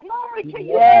 Father. Oh, glory to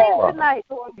your Yes. name tonight,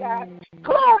 Lord God.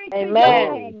 Glory to Amen.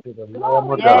 your name. To the Lamb Glory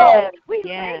of to God. Yes. We lay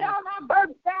Yes. down our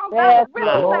burdens down Yes, by the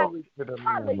riverside. Glory to the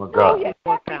Lamb of God. Hallelujah.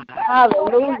 Lord Every God. burden,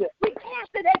 Hallelujah. Lord God, we cast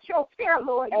it at your feet,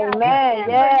 Lord God. Amen. In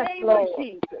Yes, the name Lord. of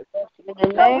Jesus. In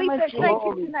the So name we of say thank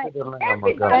Jesus. you tonight. To the Lamb of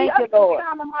Everybody God. Thank you, under the Lord.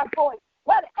 sound of my voice,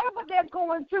 whatever they're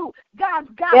going through, God's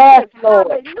got Yes, this. Lord.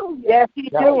 Hallelujah. Yes, he do.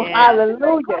 Yes.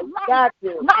 Hallelujah. Got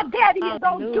you. My daddy is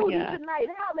on duty Hallelujah. tonight.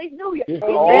 Hallelujah. It's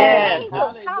He's all got Yes.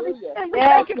 angels. Hallelujah. And we Yes,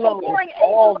 thank you for Lord. pouring It's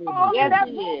all angels in all you. in that Yes,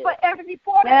 room he is. for every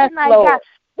reporter Yes, tonight, Lord. God.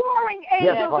 Pouring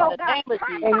angels, Yes, oh Father. God.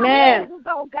 Amen. Angels,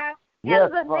 oh God. Yes,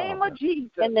 In the name Father. of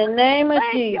Jesus. In the name of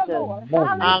Thank you, Jesus. Lord. Amen.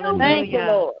 Hallelujah. Thank you,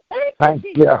 Hallelujah. Lord. Thank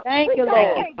Jesus. you. Thank you, We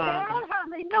Lord. thank Father. God.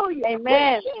 Hallelujah.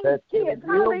 Amen. We're king's kids.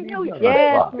 Will be Hallelujah. done,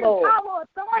 Yes, Father. Lord. Power,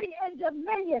 authority, and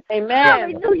dominion.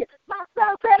 Amen. Hallelujah. My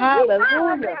son said, we are a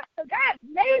Hallelujah. master. God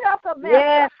made us a master.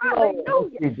 Yes, Lord.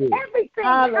 Hallelujah. Yes, he did. Everything.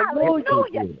 Hallelujah.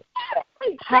 Hallelujah.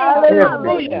 Everything. Hallelujah.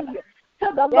 Hallelujah. To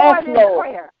the Yes, Lord in Lord.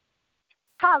 prayer.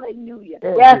 Hallelujah.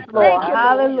 Yes, Lord. Thank you, Lord.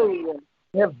 Hallelujah.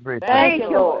 Everything. Thank you,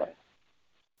 Lord.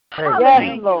 Hallelujah.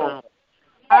 Yes, Lord.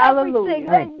 Everything.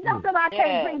 Hallelujah. Ain't nothing I can't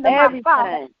Yes. bring to my Father,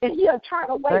 Everything. and He'll turn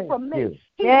away Thank from me. you.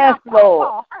 He's Yes, my Lord.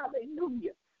 Papa.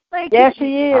 Hallelujah. Thank Yes, you,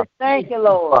 he Jesus. is. Thank you,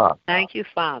 Lord. Father. Thank you,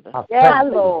 Father. I Yes,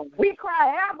 thank you. Lord. We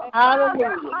cry, Abba, Hallelujah.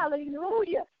 Father.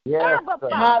 Hallelujah. Yes, Abba, sir.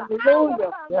 Father. Hallelujah.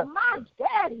 Abba, Father, Yes, my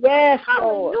daddy. Yes,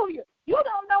 Lord. Hallelujah. You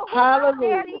don't know who Hallelujah.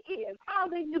 my daddy is.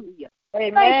 Hallelujah.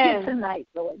 Thank Amen. you tonight,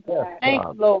 Lord God. Yes, Thank you,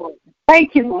 Father. Lord.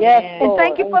 Thank you, Lord. Yes, And Lord.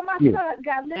 thank you for my you. son,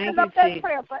 God. Lifting Thank up you, that Jesus.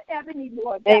 prayer for Ebony,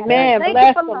 Lord God. Amen. Thank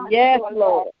Bless you for him. my Yes, Lord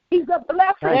Lord. God. He's a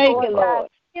blessing, Thank Lord you, God. Lord.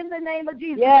 In the name of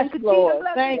Jesus. Yes, And continue Lord. to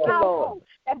bless Thank his you, household. Lord.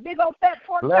 That big old fat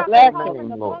pork Bless chop that at home name,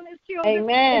 and the Lord. bonus children.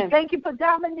 Amen. And thank you for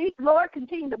Dominique, Lord.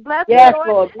 Continue to bless Yes, him,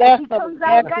 Lord. As Bless he him. comes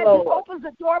out, Yes, God, Lord. just opens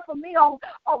the door for me on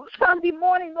Sunday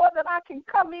morning, Lord, that I can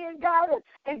come in, God,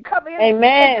 and come in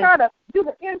Amen. and try to do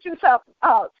the entrance of,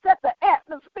 set the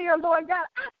atmosphere, Lord God.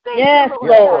 I thank Yes, you, Lord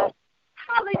Lord. God.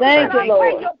 Hallelujah. Thank you, I pray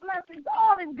Lord. your blessings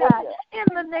all in God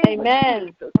in the name Amen. of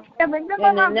Jesus. And remember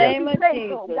In the my name baby of faith,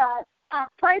 oh Jesus. God. I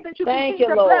pray that you Thank continue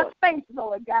you, to bless Lord. faith,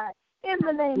 Lord God, in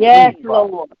the name Yes, of Jesus.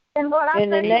 Lord. And Lord, I In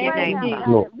the thank you name right of now, Jesus.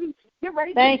 God, that we get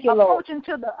ready Thank to you, Lord. approach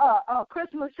into the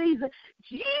Christmas season.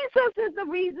 Jesus is the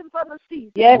reason for the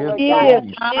season. Yes, Lord he God.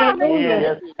 is.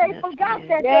 Hallelujah. Hallelujah. They forgot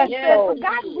that. Yes, They've Lord.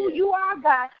 forgotten who you are,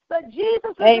 God. But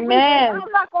Jesus is Amen. the reason.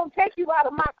 I'm not going to take you out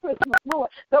of my Christmas, Lord.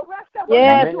 The rest of us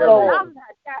Yes, may do it, Lord. but I'm not,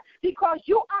 God, because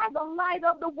you are the light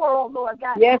of the world, Lord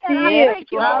God. Yes, and he I is.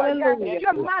 thank you, Lord God. Hallelujah.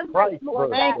 You're my light,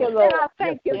 Lord Thank God. you, Lord. And I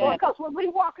thank you, Lord, because when we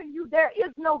walk in you, there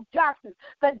is no darkness.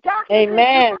 The darkness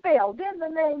Amen. is dispelled in the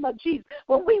name of Jesus.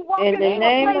 When we walk In the into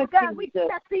name a place, of God, we Jesus.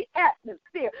 set the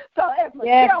atmosphere. So as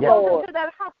Yes, Michelle goes Lord. into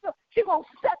that hospital, she's going to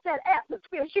set that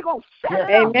atmosphere. She's going to set Yes.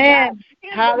 it up, Amen. God,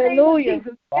 Hallelujah.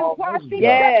 Jesus. And while she's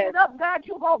Yes. stepping up, God,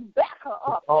 you're going to back her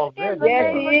up. In the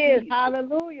Yes, name He of is. Jesus.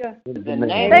 Hallelujah.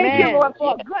 Thank you, Lord,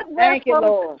 for a good Thank you, word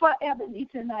Lord. for Ebony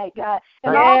tonight, God.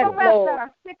 And Yes, all the rest Lord. that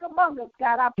are sick among us,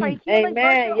 God, I pray healing Amen.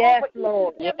 virtue Yes, over each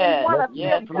Lord. and every one of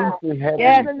them, God.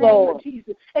 Yes, In the name Lord. of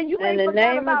Jesus. And you In ain't the forgot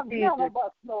name of about Jesus. none of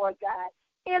us, Lord God.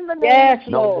 In the name Yes, of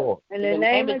Jesus. Lord. In the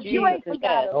name of You ain't Jesus.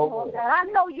 forgot us, Lord God. I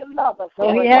know you love us. No,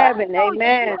 Lord He God. haven't. I know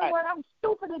Amen. you even when I'm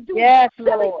stupid to do Yes,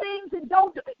 silly Lord. things and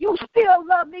don't do, you still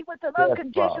love me with an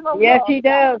unconditional Yes, love. He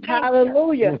does. God. Thank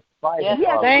Hallelujah. Yes,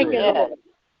 Thank you, yes. Lord.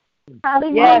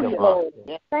 Hallelujah. Yes, Lord.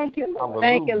 Thank you, Lord.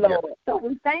 Thank you, Lord. So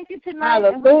we thank you tonight.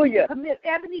 Hallelujah. And we commit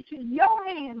Ebony to your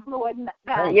hands, Lord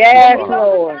God. Yes, we know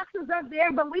Lord. the doctors are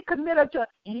there, but we commit her to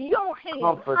your hands.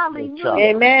 Comfort Hallelujah. your child.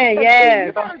 Amen. The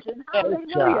Yes. chief surgeon.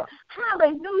 Hallelujah.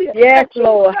 Hallelujah. Yes, The chief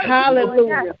Lord. surgeon, Hallelujah.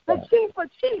 God. The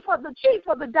chief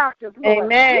of the doctors, Lord.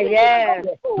 Amen. You Yes. didn't go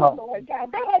to school, Lord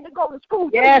God. They had to go to school.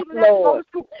 Yes, You didn't have to go Lord. to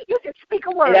school. You just speak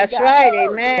a word. That's God. right.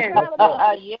 Amen.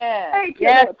 Yes. Thank you,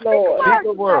 Yes, Lord. Lord. Speak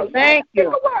a word. Thank Speak you.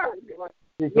 a word.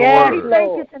 Yes, We thank you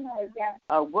Lord. tonight, God.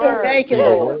 A word. Thank you, In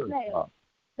Lord. Jesus' name.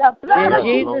 The blood In of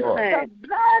Jesus' Jesus. name.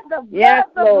 The Yes,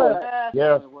 blood. Lord.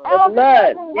 Yes. All The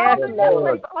blood. the Yes, Lord.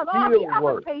 Lord. On all the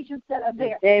other patients that are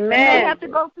there. Amen. They have to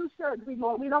go through surgery,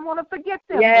 Lord. We don't want to forget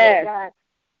them, Yes. Lord God.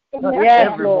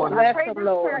 Yes, Lord. I Bless pray them, this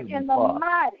Lord. prayer in the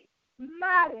mighty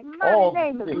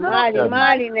name of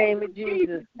Mighty name of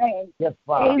Jesus. Name. Yes,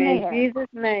 In Jesus'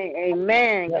 name,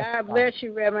 amen. God bless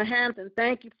you, Reverend Hampton.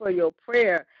 Thank you for your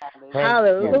prayer.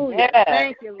 Hallelujah. Yes.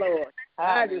 Thank you, Lord.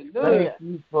 God is good. Thank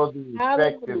you for the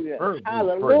Hallelujah. effective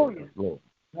Hallelujah. prayers, Lord.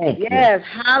 Thank Yes,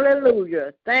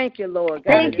 hallelujah. Thank you, Lord.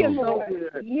 God Thank is you, so Lord.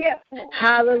 good. Yes.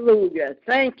 Hallelujah.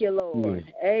 Thank you, Lord.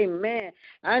 Amen.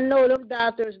 I know them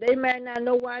doctors, they might not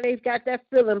know why they've got that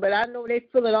feeling, but I know they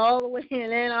feel it all the way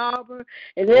in Ann Arbor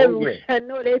and everywhere. I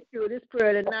know they feel this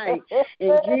prayer tonight.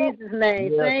 In Jesus'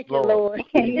 name. Yes, Thank you, Lord. Lord.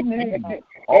 Amen.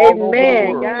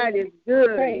 Amen. God is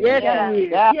good. Praise Yes, God. He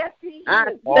is. Yes, He is. I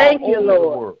thank you,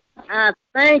 Lord. I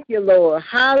thank you, Lord.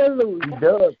 Hallelujah. He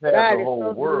does have God the is whole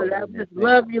so world. good. I in his just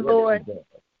love hands. you, Yes, Lord. he does.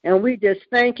 And we just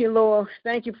thank you, Lord.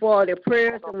 Thank you for all the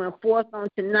prayers that went forth on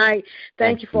tonight.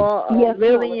 Thank you for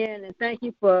Lillian, and thank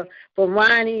you for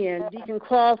Ronnie and Deacon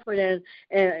Crawford and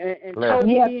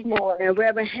Toby and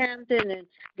Reverend Hampton. And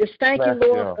just thank you,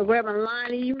 Lord, for Reverend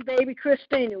Lonnie. Even baby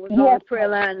Christina was on the prayer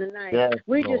line tonight. Yes,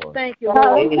 we Lord. just thank you,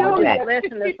 Lord, for Hallelujah.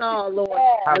 blessing us all, Lord.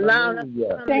 Allowing us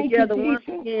to come Thank together you, once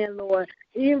again, Lord.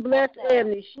 Even bless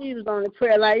Ebony. She was on the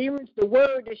prayer line. Even the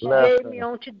word that she gave me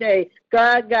on today.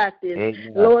 God got this.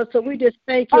 Amen. Lord, so we just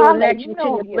thank you and that you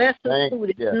continue to bless us through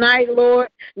this night, Lord,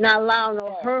 not allowing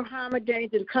no hurt, harm, or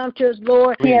danger to come to us,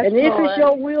 Lord. Yes, and if Lord. it's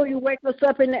your will, you wake us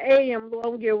up in the AM,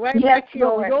 Lord, we get right back here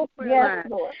on your prayer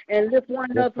line and lift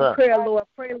one up in prayer, Lord.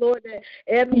 Pray, Lord, that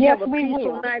Ebony have a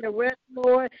peaceful night of rest,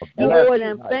 Lord. And Lord,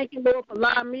 and thank you, Lord, for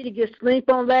allowing me to get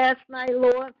sleep on last night,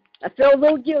 Lord. I felt a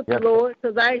little guilty, Lord,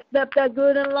 because I ain't slept that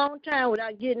good in a long time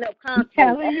without getting up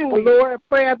constantly. But Lord, I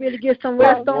pray I'll be able to get some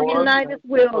rest on tonight as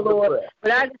well, Lord.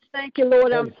 But I just thank you,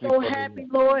 Lord. I'm so happy,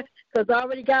 Lord, because I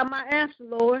already got my answer,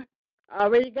 Lord. I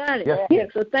already got it.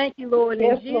 So thank you, Lord.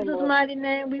 In Jesus' mighty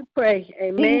name we pray.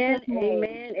 Amen,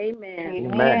 amen,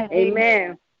 amen.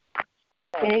 Amen.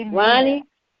 Amen. Ronnie?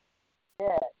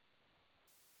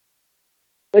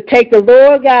 But take the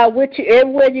Lord God with you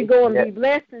everywhere you go and be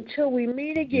blessed until we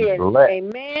meet again.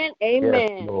 Amen.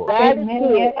 Amen. God is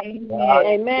good.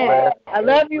 Amen. I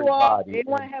love you all.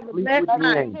 Everyone have a blessed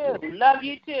night. Love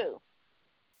you too.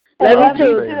 Love you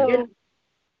too.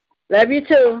 Love you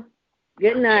too.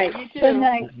 Good night. Love you too. Good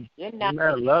night. Good night.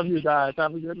 Amen. Love you guys.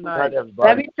 Have a good night.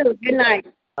 Love you too. Good night.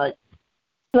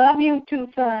 Love you too,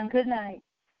 son. Good night.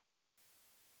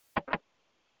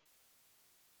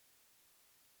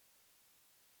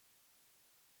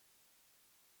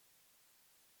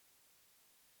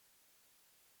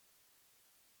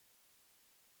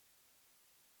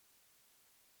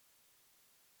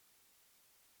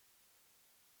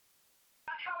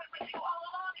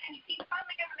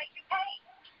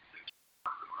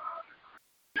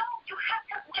 No, you have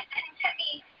to listen to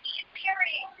me. He's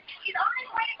carrying. He's on his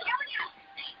way to kill you.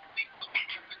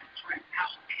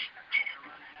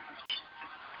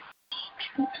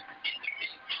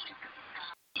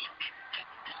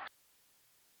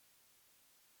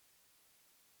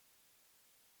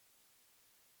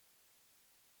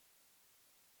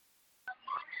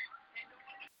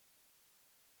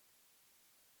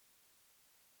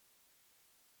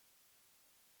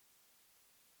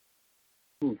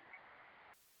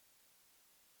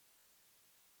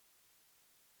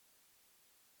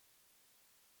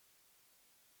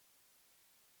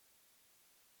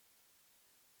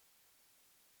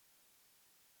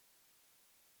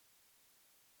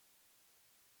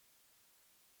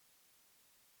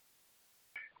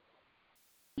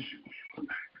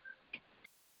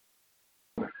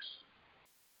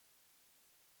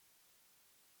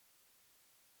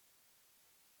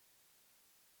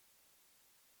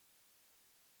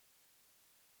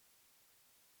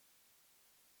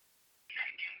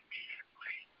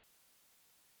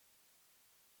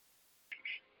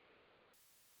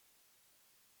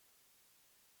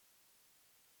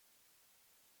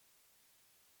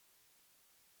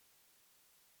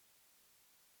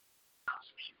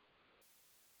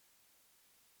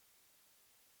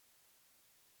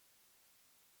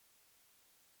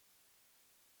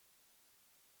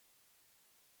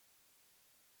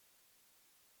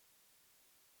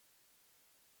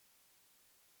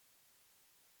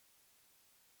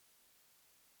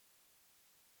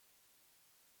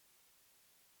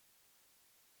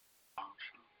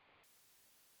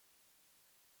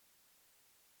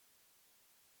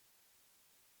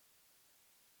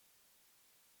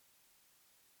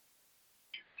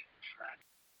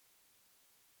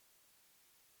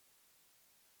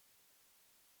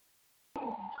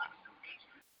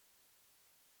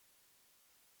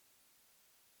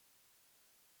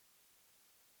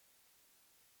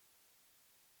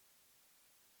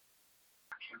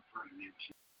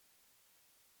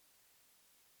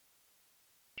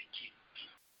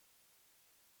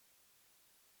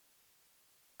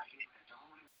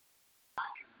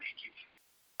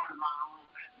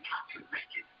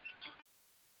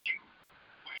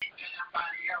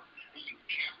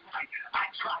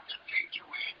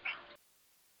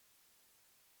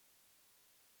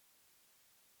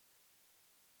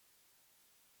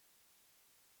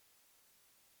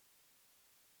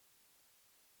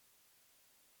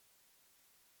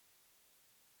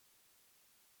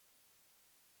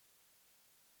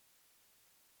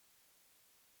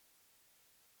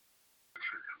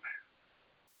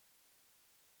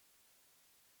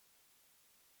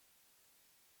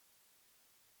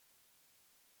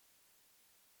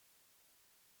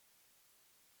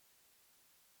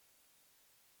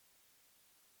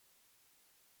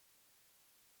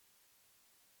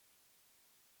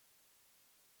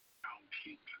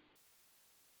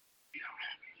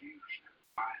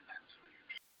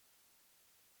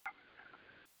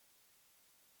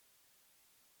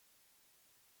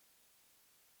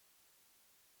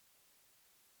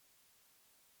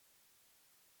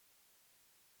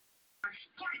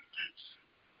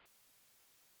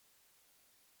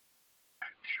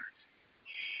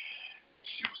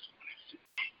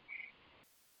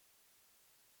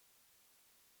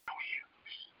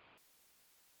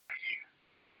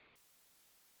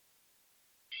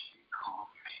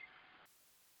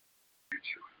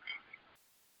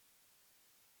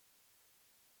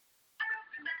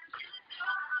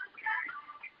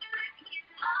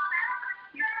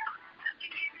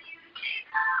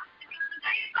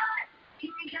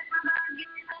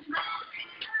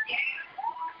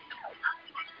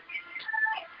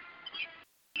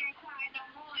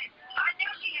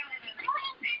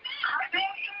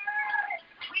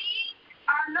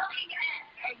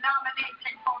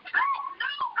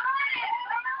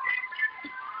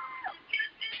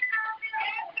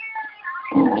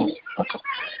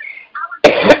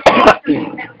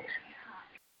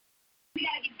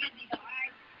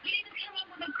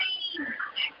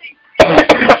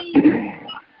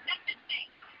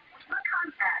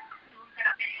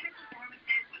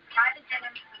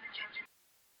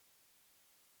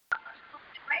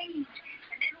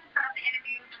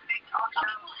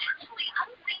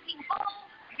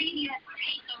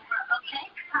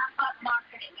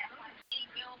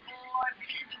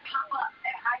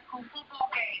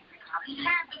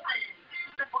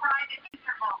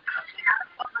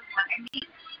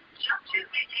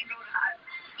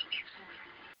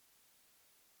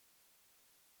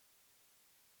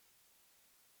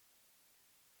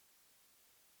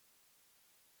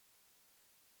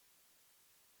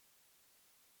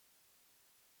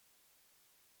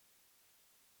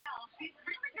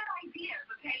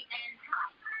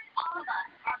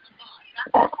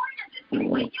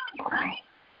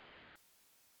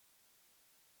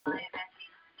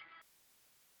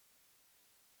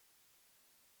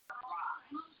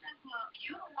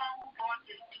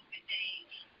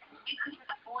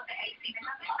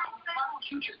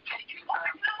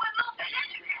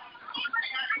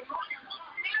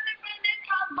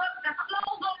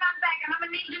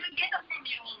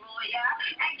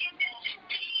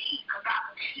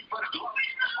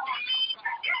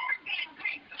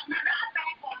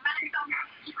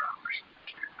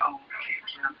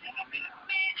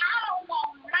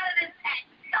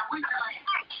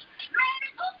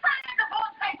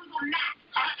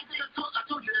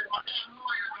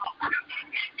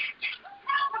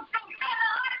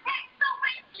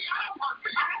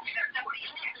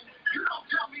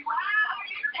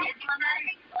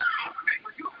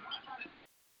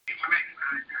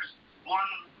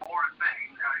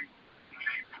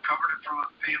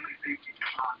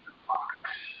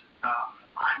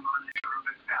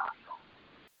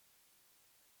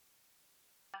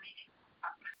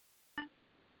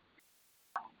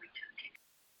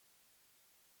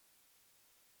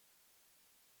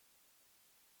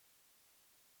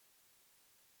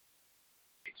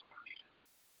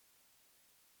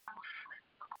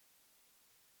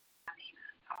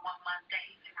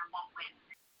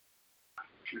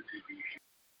 Thank you.